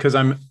that? Because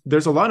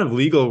there's a lot of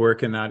legal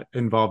work in that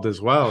involved as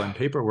well, and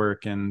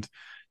paperwork, and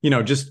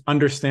just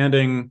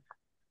understanding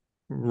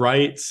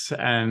rights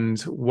and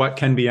what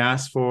can be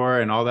asked for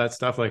and all that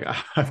stuff. Like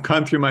I've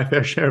gone through my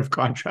fair share of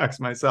contracts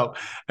myself,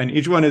 and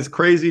each one is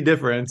crazy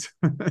different.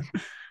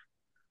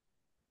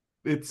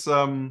 It's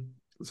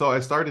so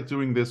I started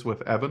doing this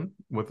with Evan,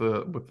 with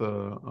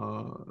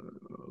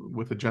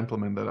the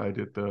gentleman that I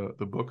did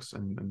the books,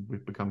 and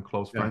we've become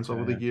close Yeah, friends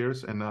over yeah, the yeah.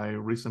 years. And I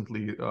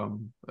recently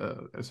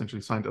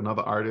essentially signed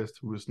another artist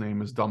whose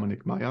name is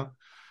Dominic Maya.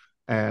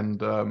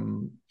 And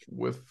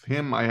with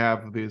him I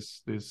have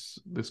this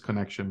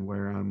connection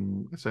where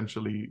I'm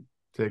essentially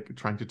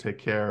trying to take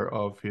care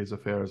of his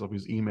affairs, of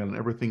his email and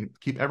everything,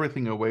 keep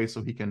everything away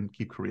so he can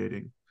keep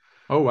creating.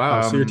 Oh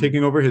wow, so you're um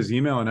taking over his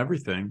email and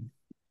everything.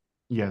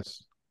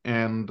 yes.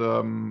 And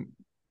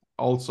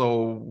also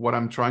what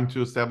I'm trying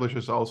to establish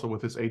is also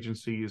with his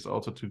agency is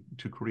also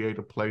to create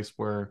a place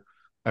where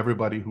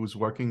everybody who's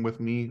working with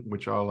me,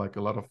 which are like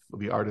a lot of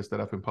the artists that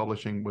I've been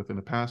publishing with in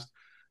the past,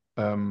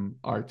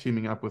 are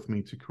teaming up with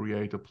me to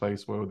create a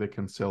place where they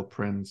can sell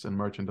prints and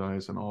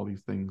merchandise and all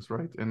these things,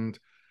 right? And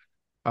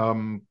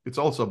it's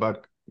also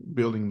about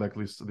building like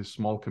this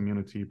small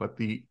community. But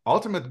the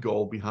ultimate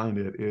goal behind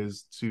it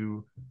is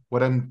to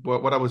what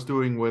I was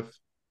doing with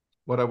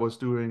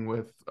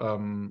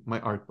my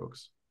art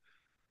books.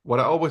 What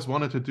I always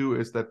wanted to do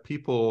is that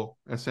people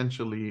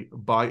essentially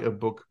buy a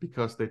book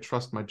because they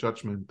trust my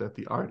judgment that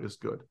the art is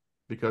good,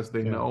 because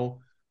they Yeah. know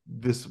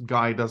this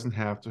guy doesn't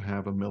have to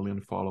have 1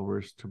 million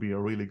followers to be a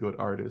really good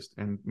artist,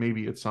 and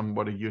maybe it's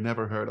somebody you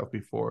never heard of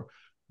before,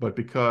 but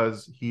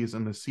because he's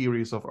in a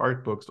series of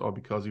art books or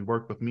because he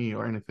worked with me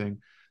or anything,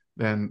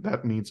 then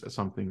that means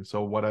something.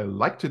 So what I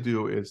like to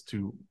do is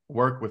to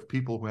work with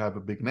people who have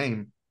a big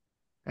name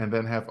and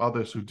then have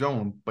others who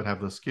don't but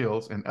have the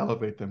skills and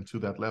elevate them to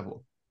that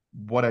level.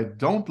 What I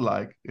don't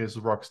like is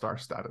rock star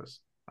status.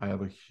 I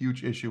have a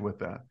huge issue with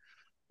that.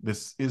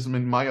 This is,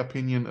 in my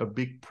opinion, a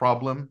big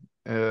problem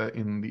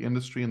in the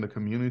industry, in the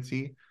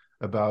community,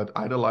 about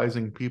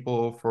idolizing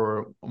people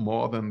for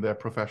more than their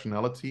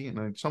professionality.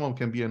 And someone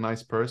can be a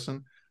nice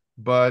person,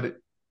 but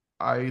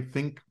I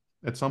think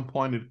at some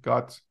point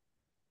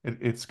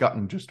it's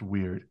gotten just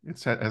weird.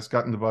 It has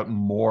gotten about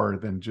more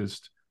than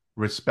just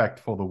respect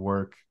for the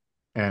work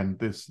and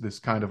this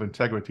kind of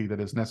integrity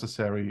that is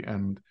necessary.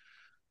 And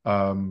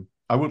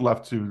I would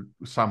love to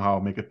somehow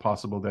make it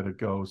possible that it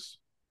goes,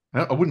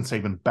 I wouldn't say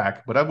even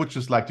back, but I would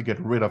just like to get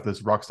rid of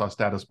this rockstar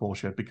status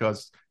bullshit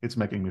because it's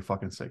making me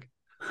fucking sick.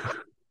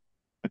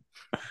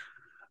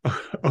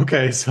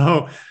 Okay,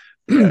 so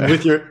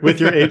with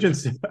your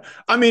agency,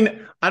 I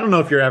mean, I don't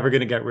know if you're ever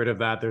going to get rid of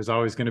that. There's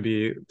always going to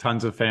be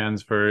tons of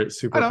fans for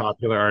super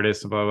popular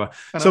artists, blah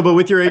blah. So, but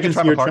with your agency,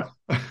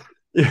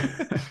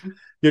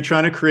 you're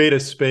trying to create a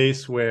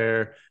space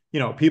where, you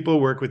know, people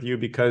work with you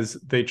because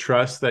they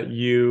trust that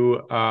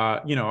you,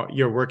 you know,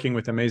 you're working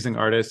with amazing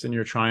artists and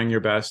you're trying your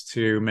best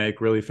to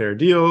make really fair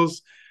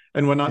deals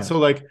and whatnot. Yes. So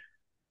like,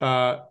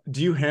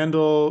 do you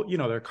handle, you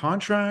know, their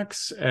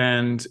contracts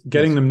and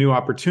getting them new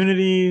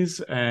opportunities?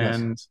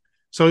 And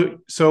so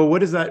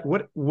what is that?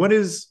 What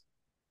is,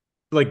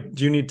 like,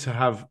 do you need to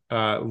have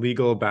a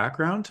legal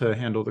background to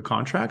handle the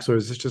contracts, or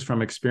is this just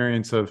from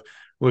experience of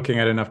looking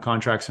at enough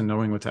contracts and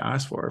knowing what to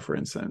ask for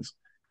instance?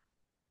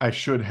 I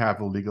should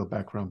have a legal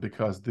background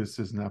because this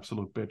is an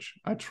absolute bitch.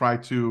 I try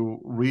to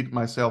read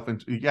myself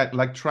into,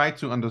 try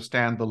to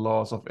understand the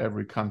laws of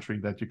every country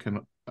that you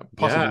can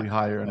possibly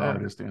hire an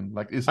artist in.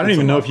 Like, I don't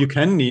even know if you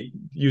can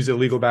use a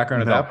legal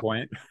background at that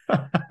point.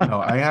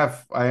 No, I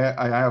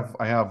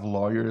have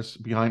lawyers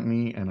behind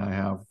me, and I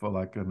have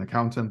like an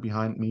accountant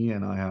behind me,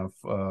 and I have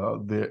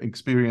the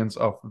experience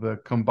of the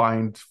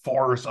combined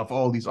force of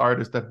all these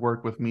artists that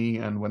work with me.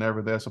 And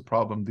whenever there's a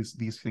problem,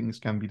 these things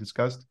can be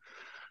discussed.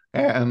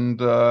 And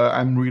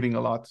I'm reading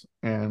a lot,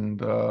 and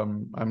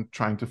I'm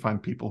trying to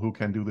find people who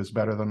can do this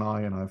better than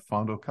I, and I've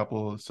found a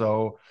couple.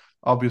 So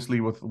obviously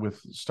with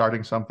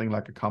starting something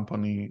like a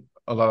company,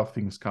 a lot of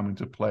things come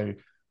into play,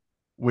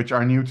 which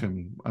are new to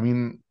me. I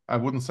mean, I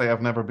wouldn't say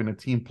I've never been a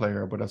team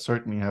player, but I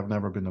certainly have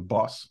never been a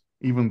boss,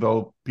 even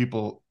though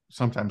people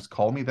sometimes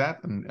call me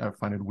that, and I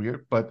find it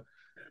weird. But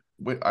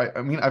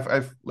I mean,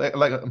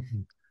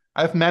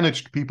 I've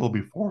managed people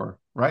before,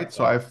 right?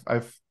 So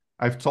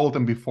I've told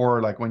them before,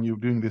 like when you're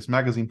doing this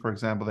magazine, for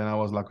example, then I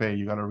was like, hey,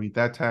 you got to read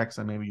that text,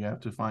 and maybe you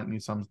have to find me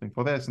something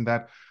for this and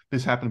that.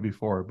 This happened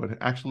before, but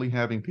actually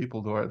having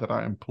people that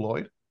are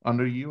employed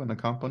under you in a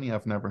company,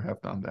 I've never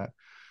have done that.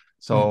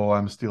 So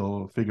I'm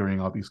still figuring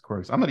out these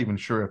quirks. I'm not even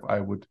sure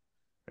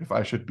if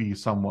I should be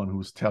someone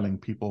who's telling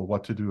people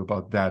what to do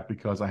about that,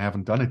 because I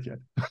haven't done it yet.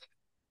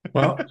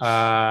 Well,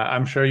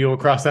 I'm sure you'll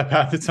cross that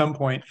path at some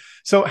point.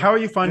 So how are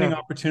you finding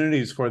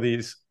opportunities for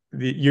these?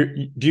 Do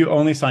you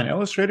only sign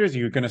illustrators? Or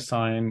you're going to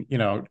sign, you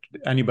know,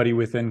 anybody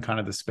within kind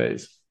of the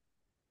space?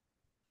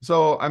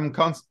 So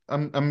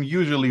I'm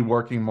usually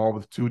working more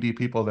with 2D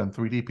people than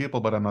 3D people,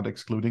 but I'm not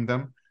excluding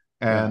them.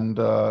 And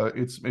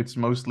it's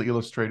mostly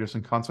illustrators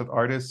and concept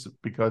artists,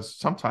 because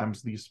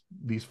sometimes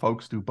these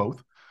folks do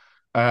both.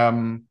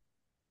 And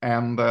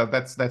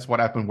that's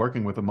what I've been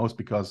working with the most,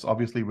 because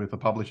obviously with the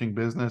publishing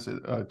business,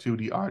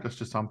 2D art is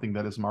just something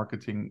that is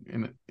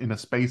marketing in a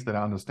space that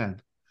I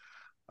understand.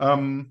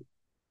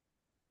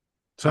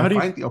 So how do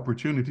you find the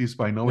opportunities?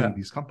 By knowing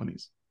these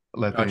companies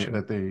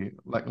that they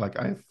like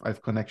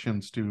I've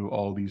connections to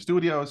all these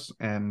studios,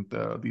 and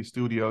these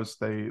studios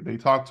they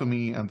talk to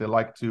me, and they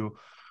like to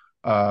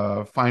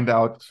find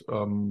out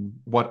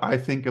what I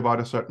think about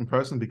a certain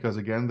person, because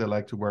again, they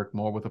like to work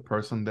more with a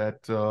person that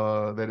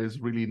is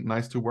really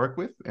nice to work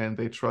with, and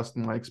they trust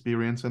my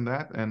experience in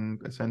that.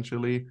 And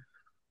essentially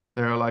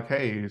they're like,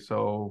 hey,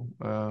 so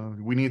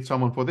we need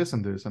someone for this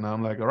and this. And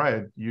I'm like, all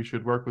right, you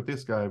should work with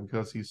this guy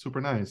because he's super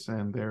nice.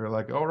 And they're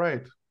like, all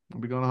right,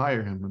 we're going to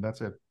hire him. And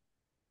that's it.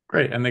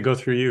 Great. And they go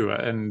through you,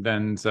 and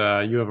then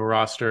you have a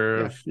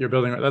roster of your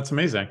building. That's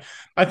amazing.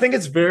 I think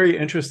it's very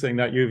interesting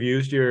that you've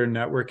used your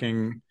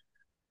networking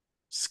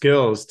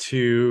skills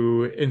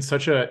in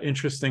such an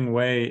interesting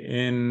way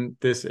in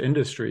this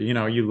industry. You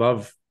know, you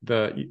love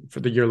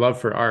your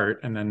love for art,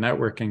 and then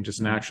networking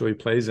just naturally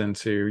plays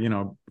into, you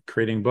know,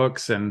 creating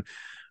books and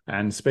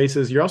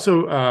spaces. You're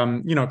also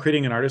you know,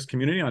 creating an artist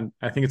community on,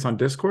 I think it's on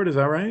Discord, is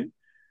that right?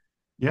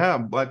 Yeah,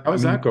 but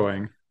how's that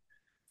going?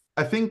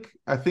 I think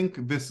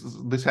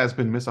this has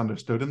been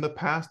misunderstood in the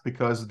past,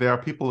 because there are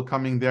people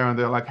coming there and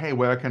they're like, hey,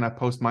 where can I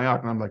post my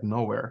art? And I'm like,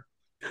 nowhere.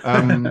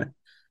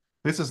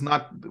 This is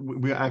not,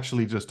 we're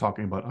actually just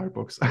talking about art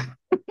books.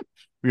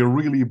 we are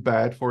really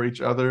bad for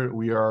each other.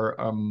 We are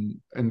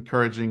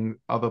encouraging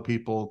other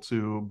people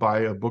to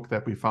buy a book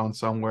that we found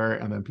somewhere,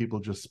 and then people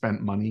just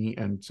spent money,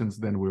 and since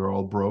then we were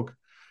all broke.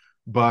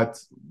 But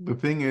the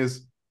thing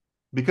is,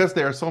 because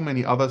there are so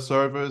many other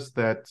servers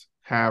that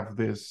have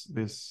this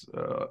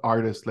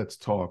artist let's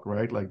talk,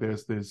 right? Like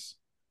there's this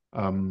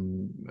I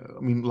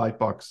mean,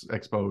 Lightbox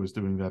Expo is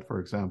doing that,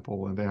 for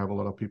example, and they have a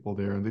lot of people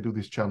there, and they do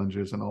these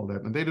challenges and all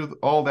that, and they do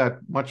all that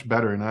much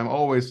better. And I'm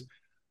always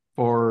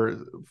for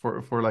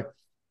like,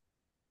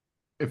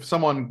 if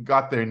someone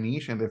got their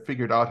niche and they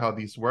figured out how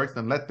these work,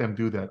 then let them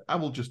do that. I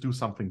will just do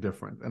something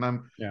different.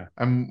 And Yeah.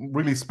 I'm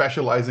really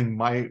specializing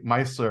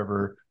my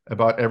server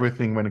about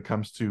everything when it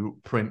comes to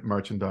print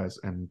merchandise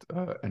and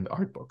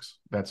art books.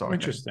 That's our thing.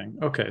 Interesting.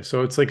 Okay,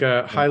 so it's like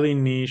a Yeah. highly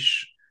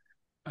niche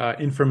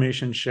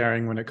information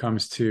sharing when it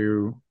comes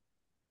to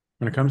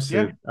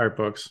Yeah, art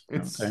books.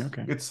 Okay, it's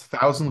okay. it's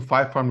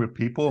 1,500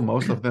 people.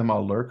 Most of them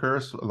are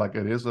lurkers, like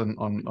it is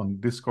on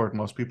Discord.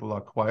 Most people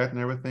are quiet and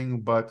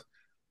everything, but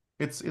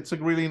it's a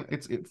really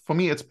for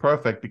me it's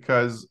perfect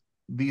because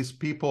these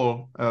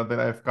people that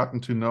I've gotten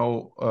to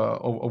know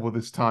over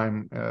this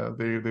time,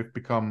 they've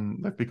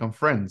become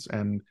friends,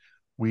 and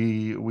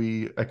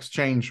we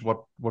exchange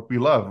what we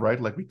love, right?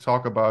 Like we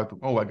talk about,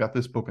 oh, I got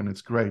this book and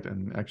it's great,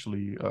 and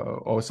actually,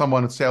 or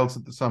someone sells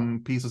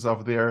some pieces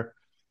of their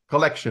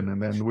collection,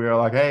 and then we're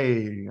like,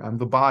 hey, I'm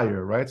the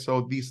buyer, right?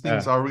 So these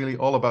things Yeah. are really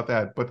all about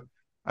that. But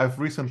I've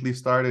recently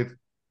started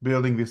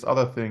building this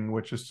other thing,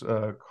 which is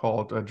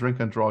called Drink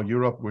and Draw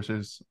Europe, which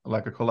is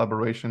like a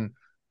collaboration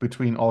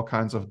between all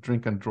kinds of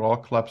drink and draw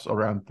clubs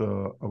around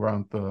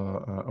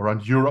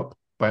Europe.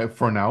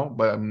 For now,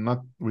 but I'm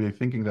not really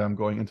thinking that I'm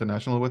going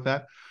international with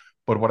that.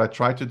 But what I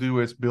try to do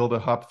is build a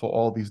hub for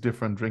all these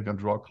different drink and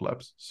draw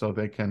clubs, so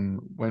they can,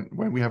 when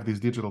we have these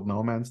digital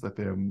nomads that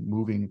they're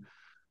moving,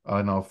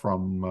 know,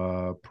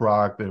 from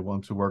Prague, they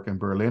want to work in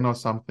Berlin or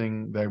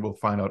something, they will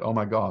find out, oh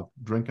my God,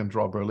 Drink and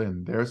Draw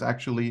Berlin. There's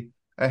actually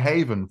a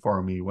haven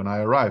for me when I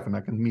arrive, and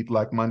I can meet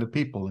like-minded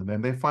people. And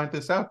then they find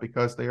this out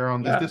because they are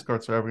on this Yeah.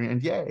 Discord server,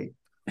 and yay.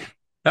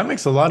 That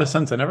makes a lot of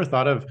sense. I never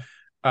thought of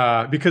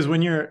because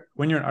when you're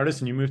an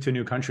artist and you move to a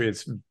new country,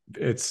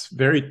 it's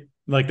very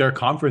like there are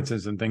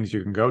conferences and things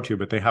you can go to,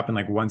 but they happen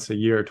like once a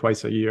year,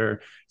 twice a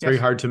year. It's very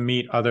Yes. hard to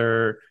meet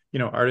other,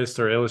 artists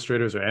or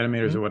illustrators or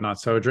animators or whatnot.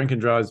 So drink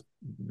and draws,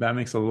 that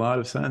makes a lot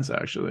of sense,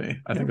 actually.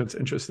 I think Yeah. that's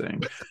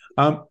interesting.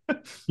 Um,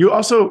 you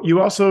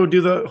also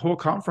do the whole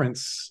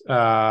conference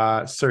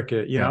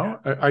circuit, Yeah.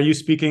 Are you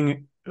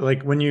speaking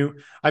like when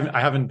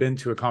I haven't been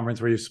to a conference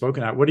where you've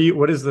spoken at.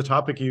 What is the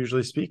topic you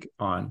usually speak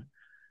on?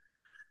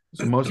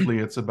 So mostly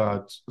it's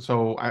about,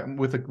 so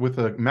with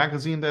a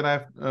magazine that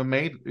I've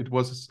made, it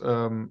was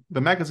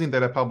the magazine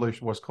that I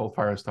published was called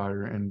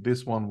Firestarter, and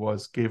this one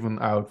was given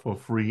out for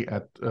free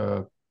at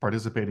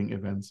participating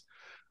events.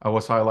 I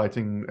was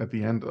highlighting at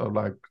the end of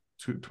like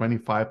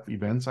 25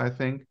 events, I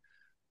think,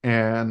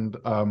 and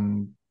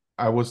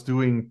I was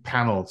doing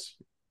panels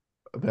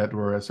that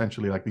were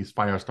essentially like these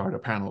Firestarter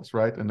panels,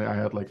 right? And I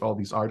had like all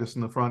these artists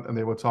in the front, and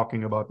they were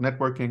talking about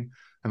networking,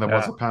 and there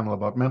was Yeah. a panel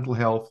about mental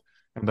health,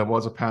 and there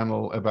was a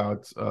panel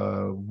about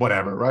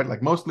whatever, right?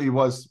 Like mostly it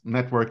was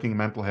networking,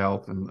 mental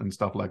health, and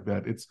stuff like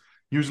that. It's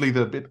usually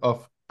the bit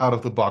of out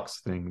of the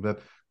box thing, that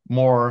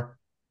more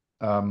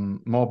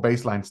more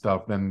baseline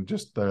stuff than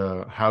just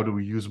how do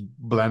we use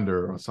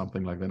Blender or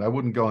something like that. I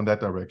wouldn't go in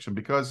that direction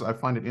because I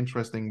find it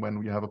interesting when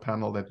we have a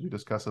panel that you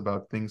discuss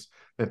about things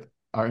that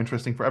are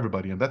interesting for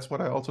everybody, and that's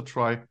what I also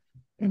try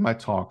in my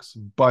talks.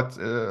 But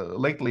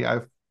lately,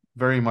 I've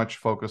very much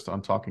focused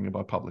on talking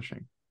about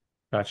publishing.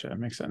 Gotcha. That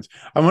makes sense.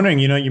 I'm wondering,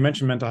 you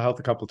mentioned mental health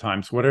a couple of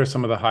times. What are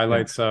some of the Yeah,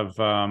 highlights of,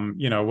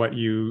 what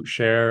you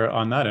share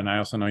on that? And I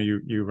also know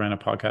you ran a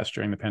podcast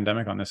during the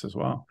pandemic on this as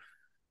well.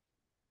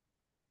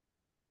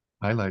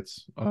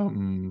 highlights.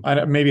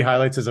 Maybe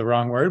highlights is a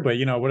wrong word, but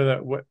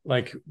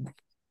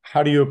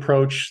how do you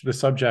approach the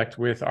subject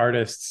with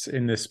artists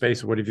in this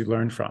space? What have you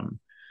learned from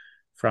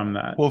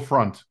that? Full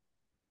front.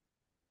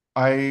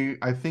 I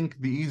think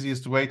the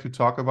easiest way to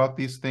talk about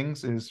these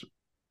things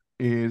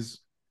is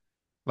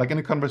like in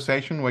a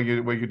conversation where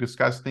you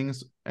discuss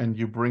things and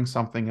you bring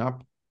something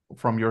up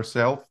from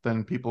yourself,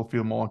 then people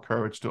feel more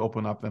encouraged to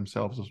open up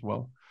themselves as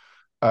well.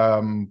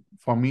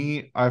 For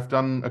me, I've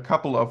done a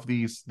couple of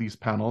these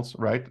panels,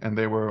 right? And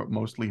they were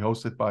mostly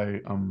hosted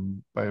by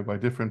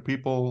different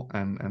people,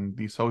 and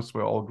these hosts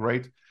were all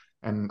great.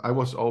 And I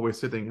was always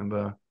sitting in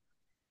the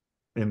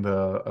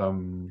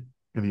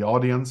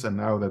audience. And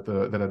now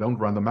that I don't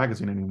run the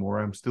magazine anymore,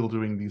 I'm still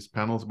doing these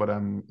panels, but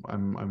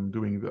I'm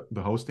doing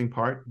the hosting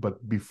part.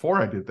 But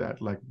before I did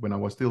that, like when I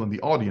was still in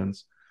the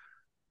audience,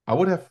 I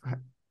would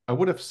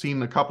have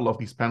seen a couple of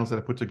these panels that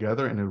I put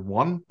together, and in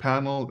one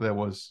panel there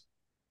was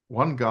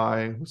one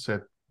guy who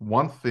said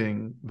one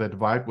thing that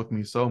vibed with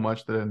me so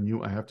much that I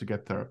knew I have to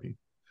get therapy.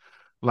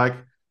 Like,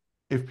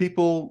 if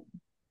people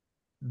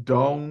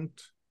don't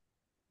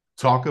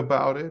talk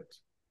about it,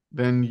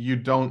 then you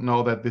don't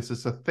know that this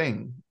is a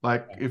thing.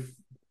 Like if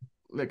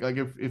like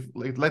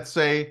let's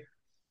say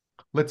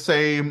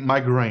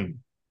migraine.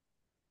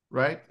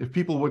 right? If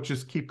people would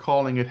just keep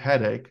calling it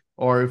headache,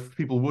 or if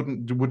people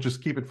would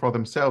just keep it for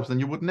themselves, then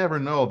you would never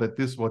know that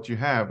this what you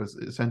have is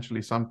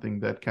essentially something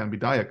that can be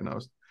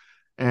diagnosed.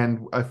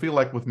 And I feel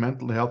like with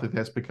mental health, it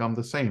has become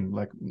the same.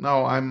 Like,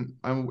 no,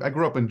 I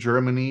grew up in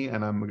Germany,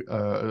 and I'm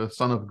a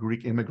son of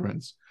Greek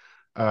immigrants.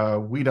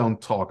 We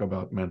don't talk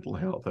about mental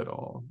health at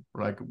all.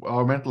 Like,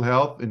 our mental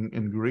health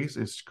in Greece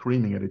is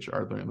screaming at each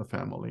other in the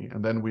family,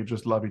 and then we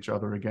just love each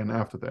other again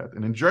after that.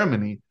 And in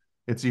Germany,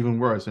 it's even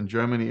worse. In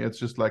Germany, it's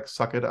just like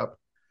suck it up.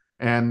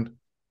 And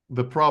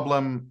the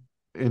problem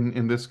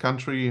in this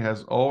country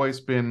has always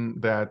been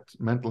that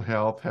mental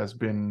health has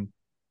been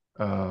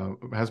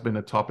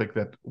a topic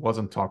that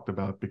wasn't talked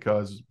about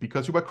because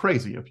you were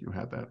crazy if you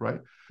had that,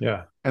 right?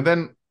 Yeah. And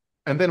then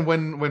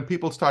when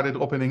people started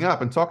opening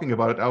up and talking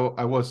about it,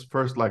 I was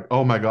first like,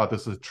 oh my God,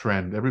 this is a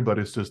trend.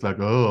 Everybody's just like,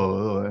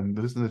 oh, and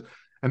this and this.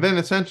 And then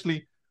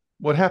essentially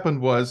what happened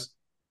was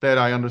that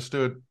I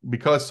understood,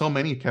 because so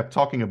many kept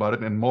talking about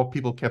it and more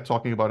people kept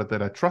talking about it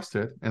that I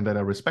trusted and that I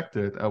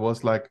respected. I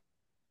was like,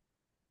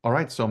 all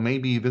right, so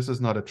maybe this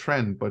is not a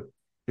trend, but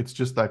it's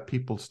just that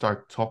people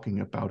start talking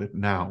about it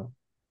now.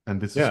 And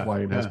this is Yeah.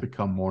 why it has Yeah.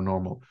 become more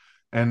normal.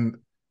 And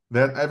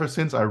that ever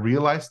since I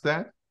realized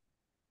that,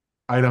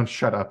 I don't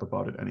shut up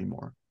about it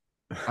anymore.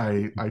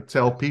 I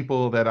tell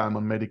people that I'm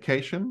on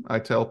medication. I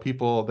tell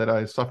people that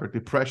I suffer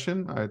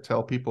depression. I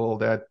tell people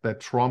that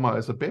trauma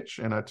is a bitch,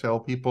 and I tell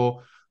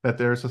people that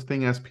there's a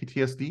thing as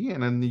PTSD,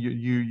 and then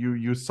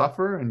you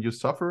suffer and you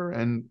suffer,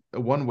 and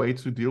one way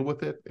to deal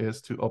with it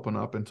is to open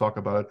up and talk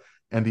about it,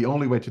 and the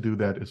only way to do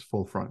that is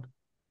full front.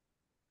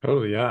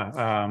 Totally.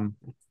 Yeah.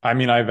 I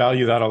mean, I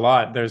value that a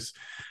lot. There's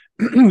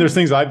there's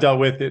things I've dealt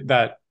with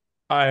that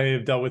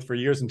I've dealt with for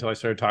years until I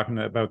started talking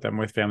about them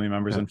with family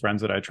members Yeah. and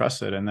friends that I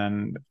trusted. And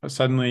then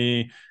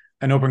suddenly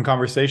an open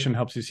conversation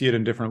helps you see it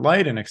in different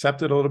light and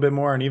accept it a little bit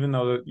more. And even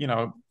though,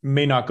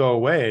 may not go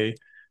away,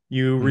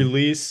 you Mm.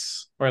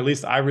 release, or at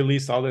least I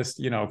release all this,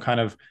 kind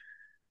of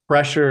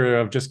pressure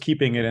of just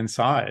keeping it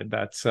inside.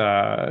 That's,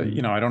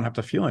 Mm. I don't have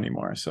to feel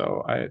anymore.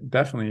 So I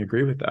definitely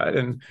agree with that.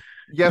 And,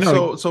 Yeah. you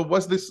know, So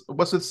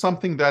was it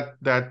something that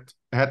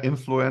had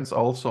influence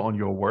also on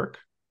your work?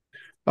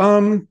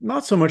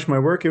 not so much my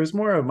work. It was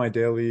more of my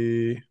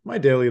daily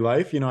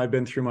life. I've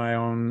been through my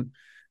own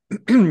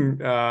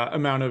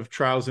amount of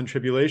trials and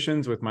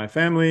tribulations with my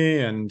family,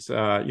 and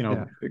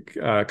Yeah.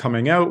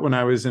 coming out when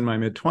I was in my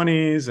mid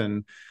 20s,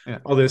 and Yeah.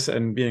 all this,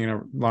 and being in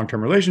a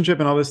long-term relationship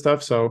and all this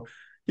stuff. So,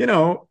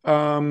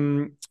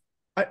 I'm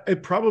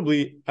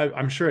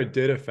sure it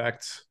did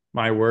affect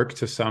my work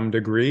to some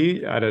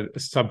degree at a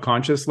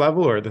subconscious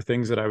level, or the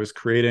things that I was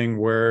creating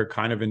were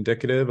kind of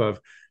indicative of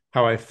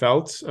how I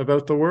felt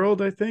about the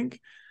world, I think.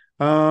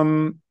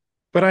 Um,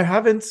 but I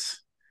haven't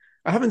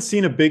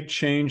seen a big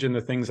change in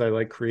the things I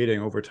like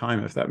creating over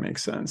time, if that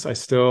makes sense. I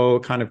still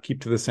kind of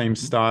keep to the same Mhm.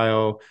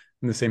 style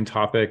and the same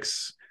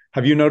topics.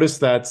 Have you noticed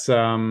that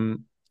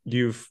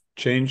you've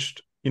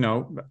changed?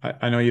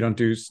 I know you don't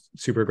do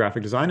super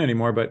graphic design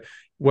anymore, but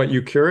what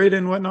you curate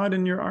and whatnot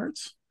in your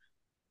arts?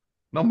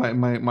 No,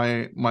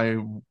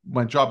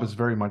 my job is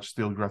very much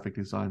still graphic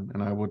design,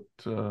 and I would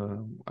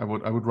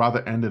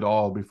rather end it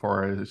all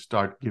before I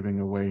start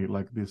giving away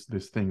like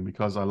this thing,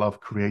 because I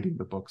love creating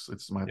the books.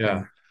 It's my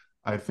Yeah. thing.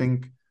 I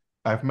think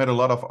I've met a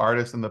lot of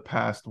artists in the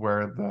past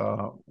where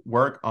the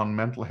work on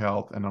mental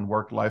health and on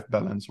work-life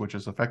balance, which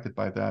is affected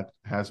by that,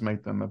 has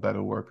made them a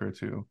better worker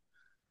too.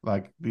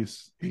 Like,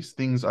 these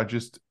things are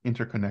just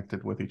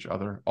interconnected with each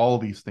other. All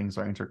these things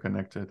are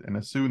interconnected, and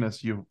as soon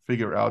as you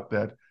figure out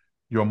that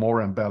you're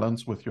more in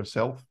balance with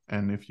yourself,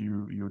 and if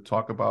you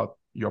talk about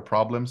your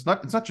problems,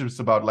 it's not just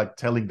about like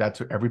telling that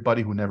to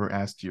everybody who never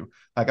asked you.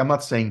 Like, I'm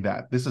not saying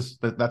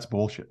that's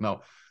bullshit.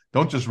 No,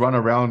 don't just run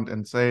around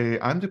and say,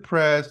 I'm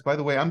depressed, by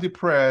the way, I'm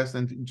depressed,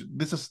 and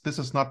this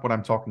is not what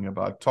I'm talking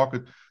about.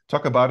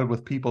 Talk about it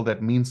with people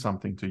that mean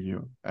something to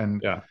you. And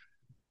Yeah.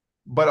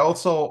 but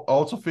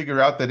also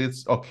figure out that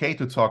it's okay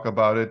to talk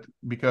about it,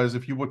 because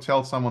if you would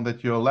tell someone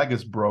that your leg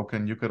is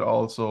broken, you could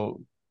also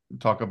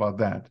talk about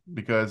that,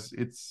 because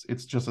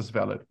it's just as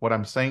valid. What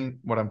I'm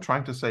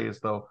trying to say is,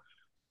 though,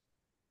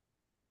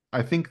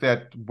 I think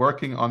that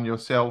working on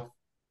yourself,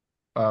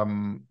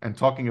 and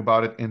talking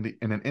about it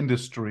in an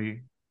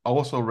industry,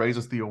 also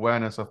raises the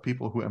awareness of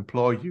people who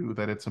employ you,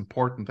 that it's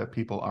important that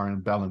people are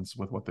in balance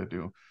with what they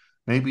do.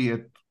 Maybe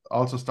it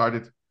also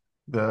started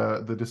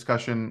the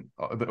discussion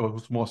that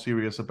was more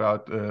serious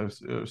about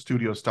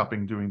studios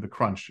stopping doing the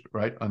crunch,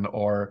 right? And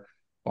or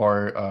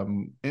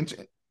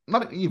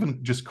not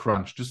even just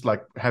crunch, just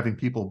like having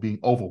people being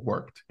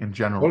overworked in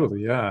general.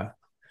 Totally. Yeah.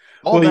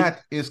 All Well,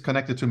 that is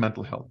connected to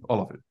mental health,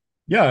 all of it.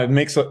 yeah, it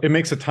makes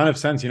a ton of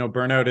sense.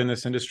 Burnout in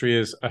this industry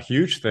is a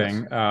huge Yes.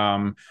 thing.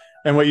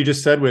 And what you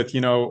just said with,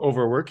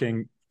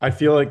 overworking, I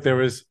feel like there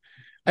was,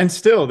 and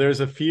still there's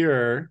a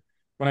fear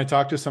when I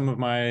talk to some of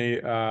my,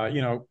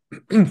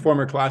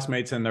 former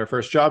classmates in their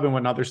first job and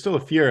whatnot. There's still a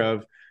fear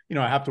of,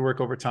 I have to work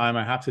overtime.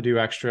 I have to do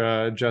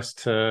extra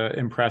just to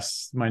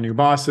impress my new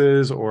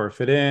bosses or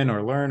fit in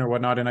or learn or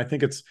whatnot. And I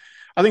think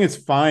I think it's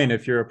fine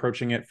if you're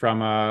approaching it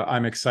from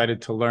I'm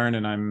excited to learn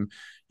and I'm,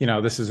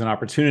 this is an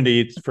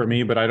opportunity for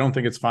me, but I don't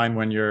think it's fine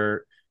when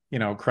you're,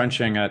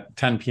 crunching at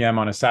 10 p.m.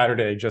 on a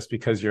Saturday just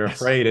because you're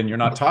Yes. afraid and you're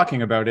not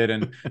talking about it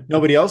and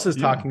nobody else is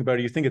Yeah. talking about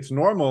it. You think it's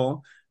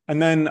normal.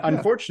 And then Yeah.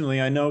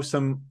 unfortunately, I know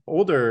some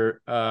older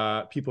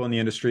people in the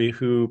industry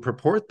who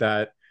purport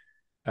that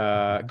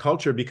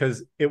culture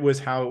because it was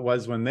how it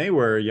was when they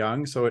were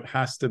young. So it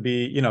has to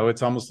be,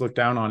 it's almost looked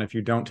down on if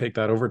you don't take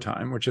that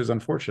overtime, which is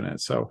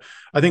unfortunate. So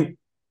I think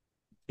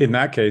in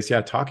that case,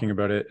 yeah, talking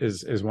about it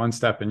is one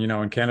step. And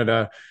in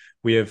Canada,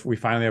 we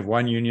finally have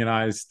one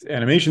unionized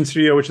animation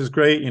studio, which is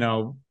great.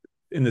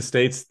 In the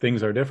States,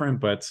 things are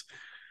different, but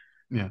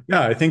yeah,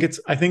 I think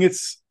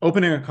it's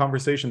opening up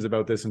conversations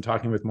about this and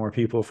talking with more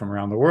people from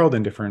around the world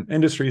in different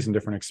industries and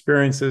different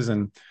experiences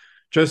and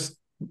just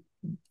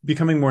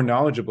becoming more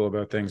knowledgeable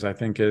about things, I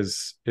think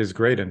is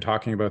great, and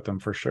talking about them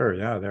for sure.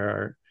 Yeah,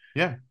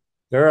 Yeah.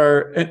 there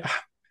are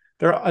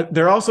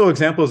there are also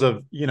examples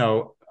of,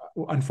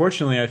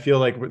 unfortunately, I feel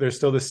like there's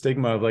still this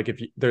stigma of like,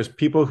 there's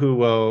people who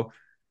will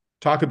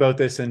talk about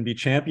this and be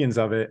champions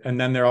of it,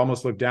 and then they're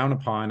almost looked down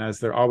upon as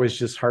they're always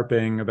just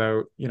harping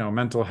about,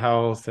 mental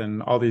health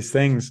and all these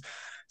things.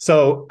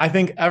 So I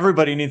think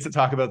everybody needs to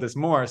talk about this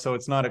more, so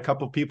it's not a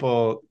couple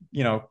people,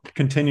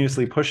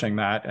 continuously pushing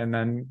that and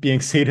then being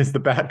seen as the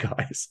bad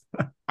guys.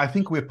 I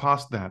think we're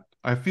past that.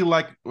 I feel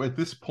like at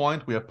this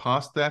point we are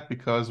past that,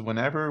 because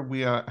whenever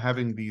we are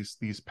having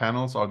these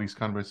panels or these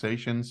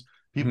conversations,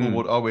 people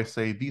would always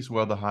say these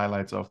were the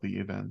highlights of the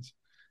events.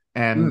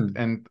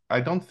 And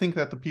I don't think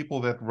that the people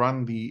that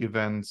run the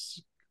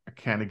events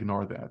can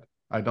ignore that.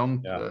 I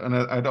don't, and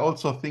I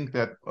also think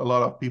that a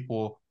lot of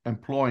people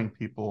employing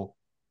people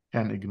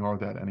can't ignore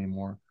that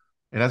anymore.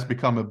 It has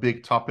become a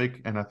big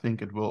topic, and I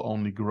think it will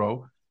only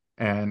grow.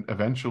 And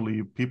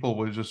eventually, people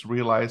will just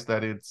realize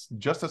that it's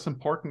just as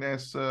important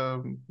as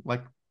it's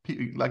like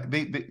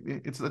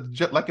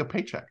a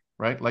paycheck,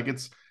 right? Like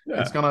it's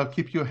gonna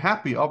keep you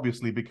happy,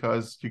 obviously,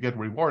 because you get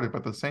rewarded. But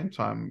at the same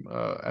time,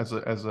 as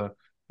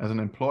an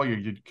employer,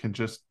 you can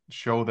just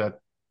show that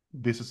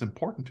this is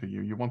important to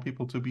you. You want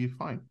people to be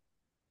fine.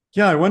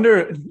 Yeah, I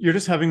wonder, you're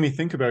just having me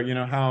think about,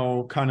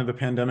 how kind of the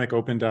pandemic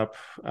opened up,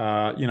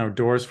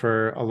 doors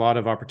for a lot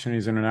of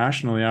opportunities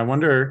internationally. I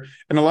wonder,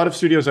 and a lot of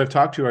studios I've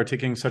talked to are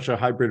taking such a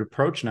hybrid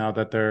approach now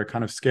that they're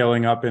kind of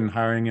scaling up and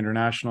hiring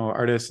international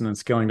artists and then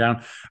scaling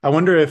down. I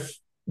wonder if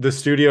the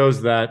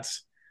studios that,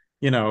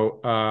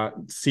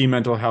 see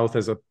mental health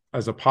as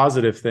a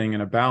positive thing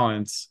and a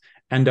balance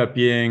end up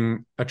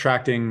being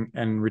attracting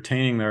and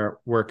retaining their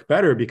work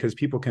better because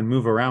people can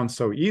move around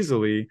so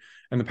easily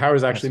and the power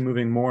is actually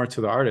moving more to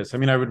the artist. I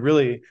mean, I would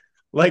really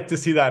like to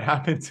see that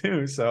happen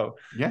too. So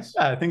yes,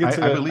 yeah, I think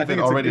I believe it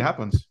already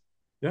happens.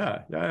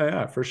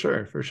 Yeah, for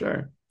sure.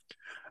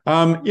 Well,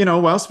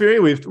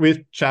 Spiri,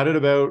 we've chatted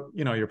about,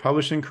 your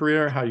publishing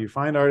career, how you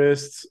find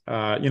artists,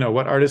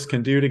 what artists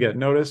can do to get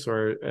noticed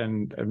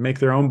and make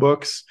their own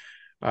books.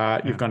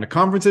 You've gone to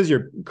conferences,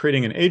 you're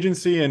creating an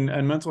agency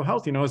and mental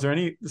health. Is there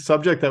any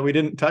subject that we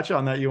didn't touch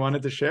on that you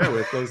wanted to share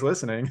with those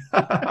listening?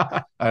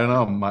 I don't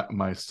know,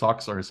 my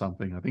socks or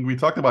something. I think we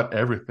talked about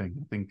everything.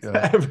 I think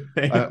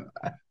Everything.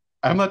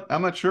 I'm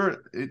not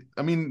sure.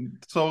 I mean,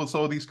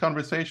 so these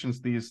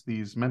conversations,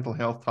 these mental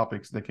health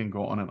topics, they can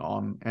go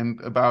on, and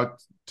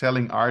about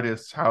telling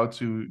artists how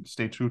to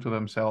stay true to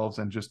themselves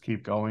and just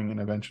keep going,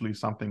 and eventually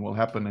something will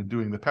happen, and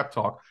doing the pep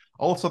talk.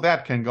 Also,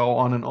 that can go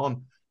on and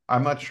on.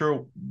 I'm not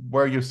sure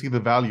where you see the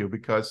value,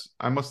 because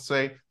I must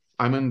say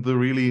I'm in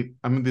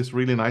this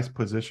really nice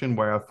position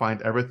where I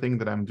find everything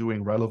that I'm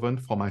doing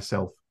relevant for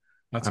myself.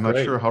 That's I'm great.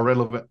 not sure how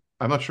relevant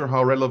I'm not sure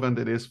how relevant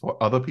it is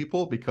for other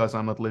people, because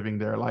I'm not living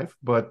their life.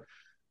 But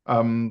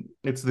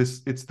it's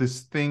this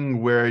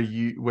thing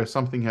where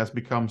something has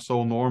become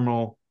so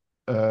normal,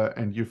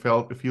 and you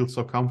feel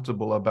so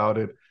comfortable about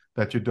it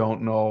that you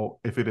don't know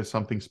if it is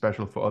something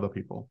special for other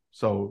people.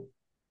 So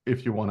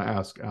if you want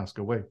to ask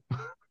away.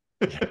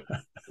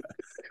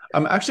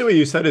 Actually, what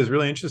you said is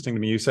really interesting to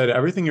me. You said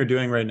everything you're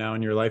doing right now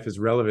in your life is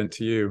relevant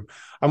to you.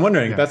 I'm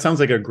wondering, that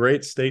sounds like a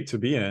great state to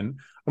be in.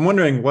 I'm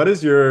wondering, what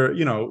is your,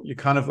 you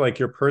kind of like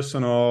your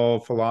personal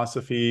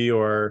philosophy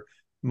or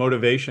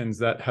motivations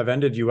that have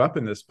ended you up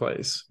in this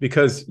place?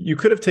 Because you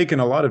could have taken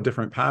a lot of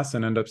different paths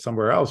and end up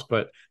somewhere else,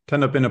 but to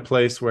end up in a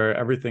place where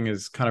everything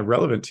is kind of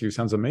relevant to you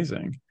sounds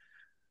amazing.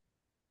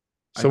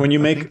 So when you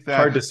I make think that,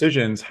 hard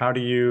decisions, how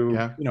do you,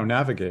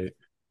 navigate?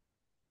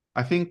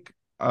 I think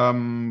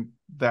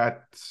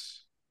that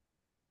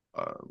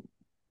uh,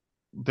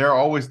 there are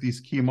always these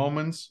key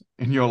moments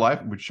in your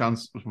life, which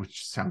sounds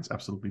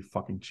absolutely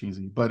fucking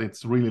cheesy, but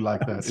it's really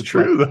like that. It's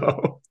true, like,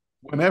 though.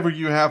 whenever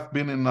you have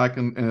been in like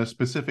in a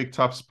specific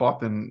tough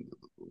spot, and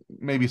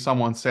maybe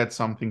someone said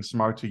something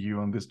smart to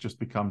you, and this just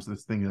becomes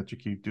this thing that you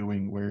keep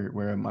doing.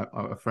 Where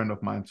a friend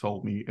of mine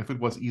told me, if it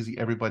was easy,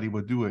 everybody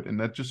would do it, and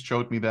that just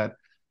showed me that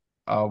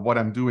what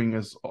I'm doing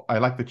is, I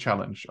like the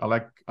challenge. I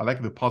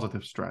like the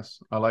positive stress.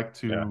 I like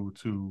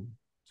to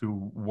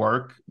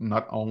work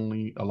not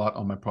only a lot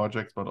on my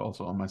projects but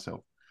also on myself.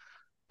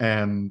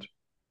 And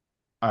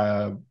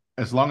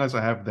as long as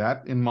I have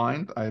that in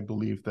mind, I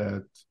believe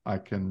that I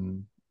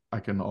can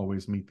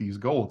always meet these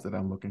goals that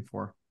I'm looking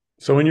for.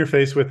 So when you're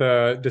faced with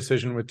a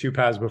decision with two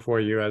paths before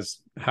you, as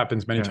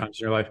happens many times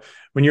in your life,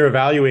 when you're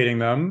evaluating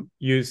them,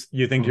 you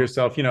think to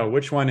yourself,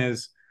 which one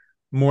is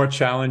more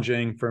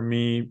challenging for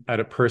me at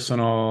a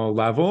personal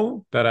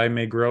level that I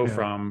may grow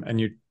from, and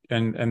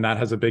that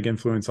has a big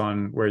influence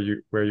on where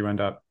you end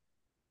up.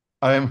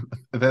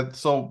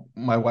 So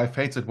my wife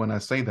hates it when I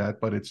say that,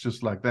 but it's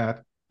just like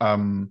that.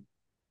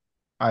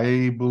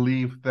 I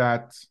believe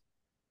that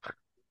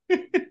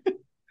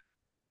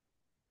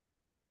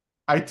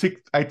I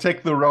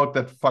take the road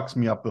that fucks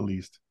me up the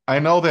least. I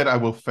know that I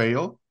will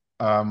fail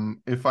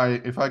if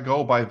I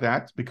go by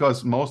that,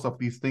 because most of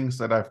these things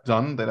that I've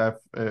done that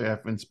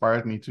have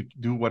inspired me to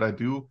do what I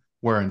do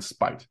were in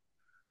spite.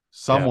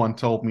 Someone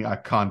told me I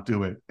can't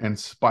do it, and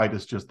spite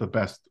is just the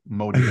best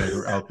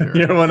motivator out there.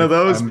 You're one of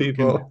those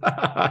people.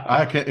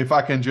 If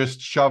I can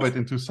just shove it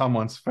into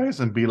someone's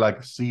face and be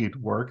like, "See, it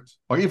worked,"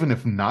 or even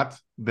if not,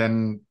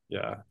 then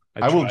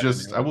I will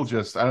just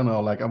I don't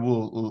know, like I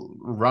will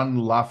run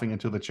laughing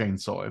into the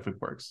chainsaw if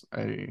it works.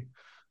 I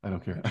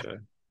don't care. Gotcha.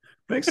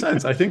 Makes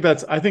sense. I think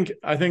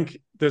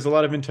there's a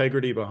lot of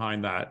integrity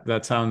behind that.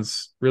 That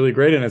sounds really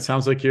great, and it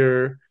sounds like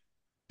you're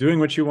doing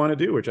what you want to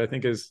do, which I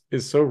think is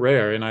so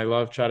rare. And I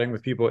love chatting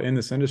with people in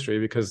this industry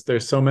because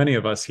there's so many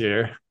of us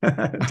here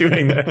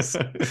doing this,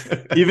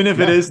 even if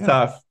it is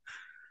tough.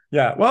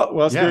 Yeah. Well,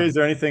 Spiri, is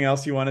there anything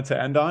else you wanted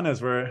to end on as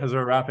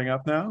we're wrapping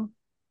up now?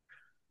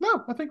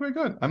 No, I think we're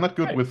good. I'm not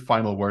good with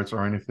final words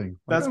or anything.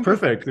 That's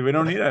perfect. We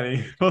don't need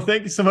any. Well,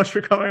 thank you so much for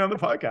coming on the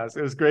podcast.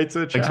 It was great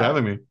to chat. Thanks for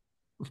having me.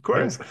 Of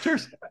course. Yeah.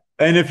 Cheers.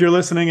 And if you're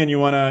listening and you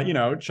want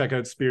to, check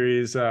out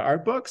Spiri's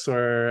art books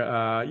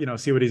or,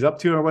 see what he's up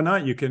to or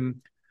whatnot, you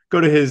can go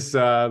to his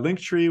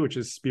Linktree, which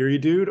is Spiri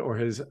Dude, or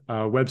his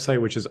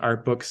website, which is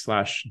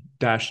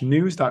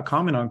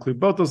artbooks/news.com. And I'll include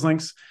both those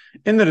links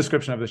in the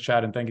description of this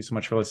chat. And thank you so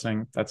much for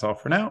listening. That's all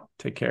for now.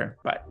 Take care.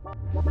 Bye.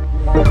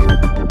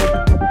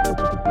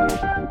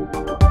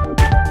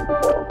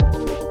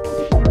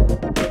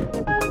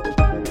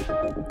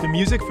 The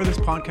music for this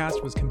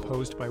podcast was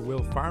composed by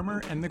Will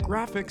Farmer and the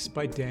graphics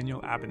by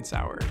Daniel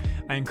Abensauer.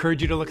 I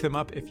encourage you to look them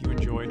up if you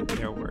enjoyed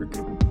their work.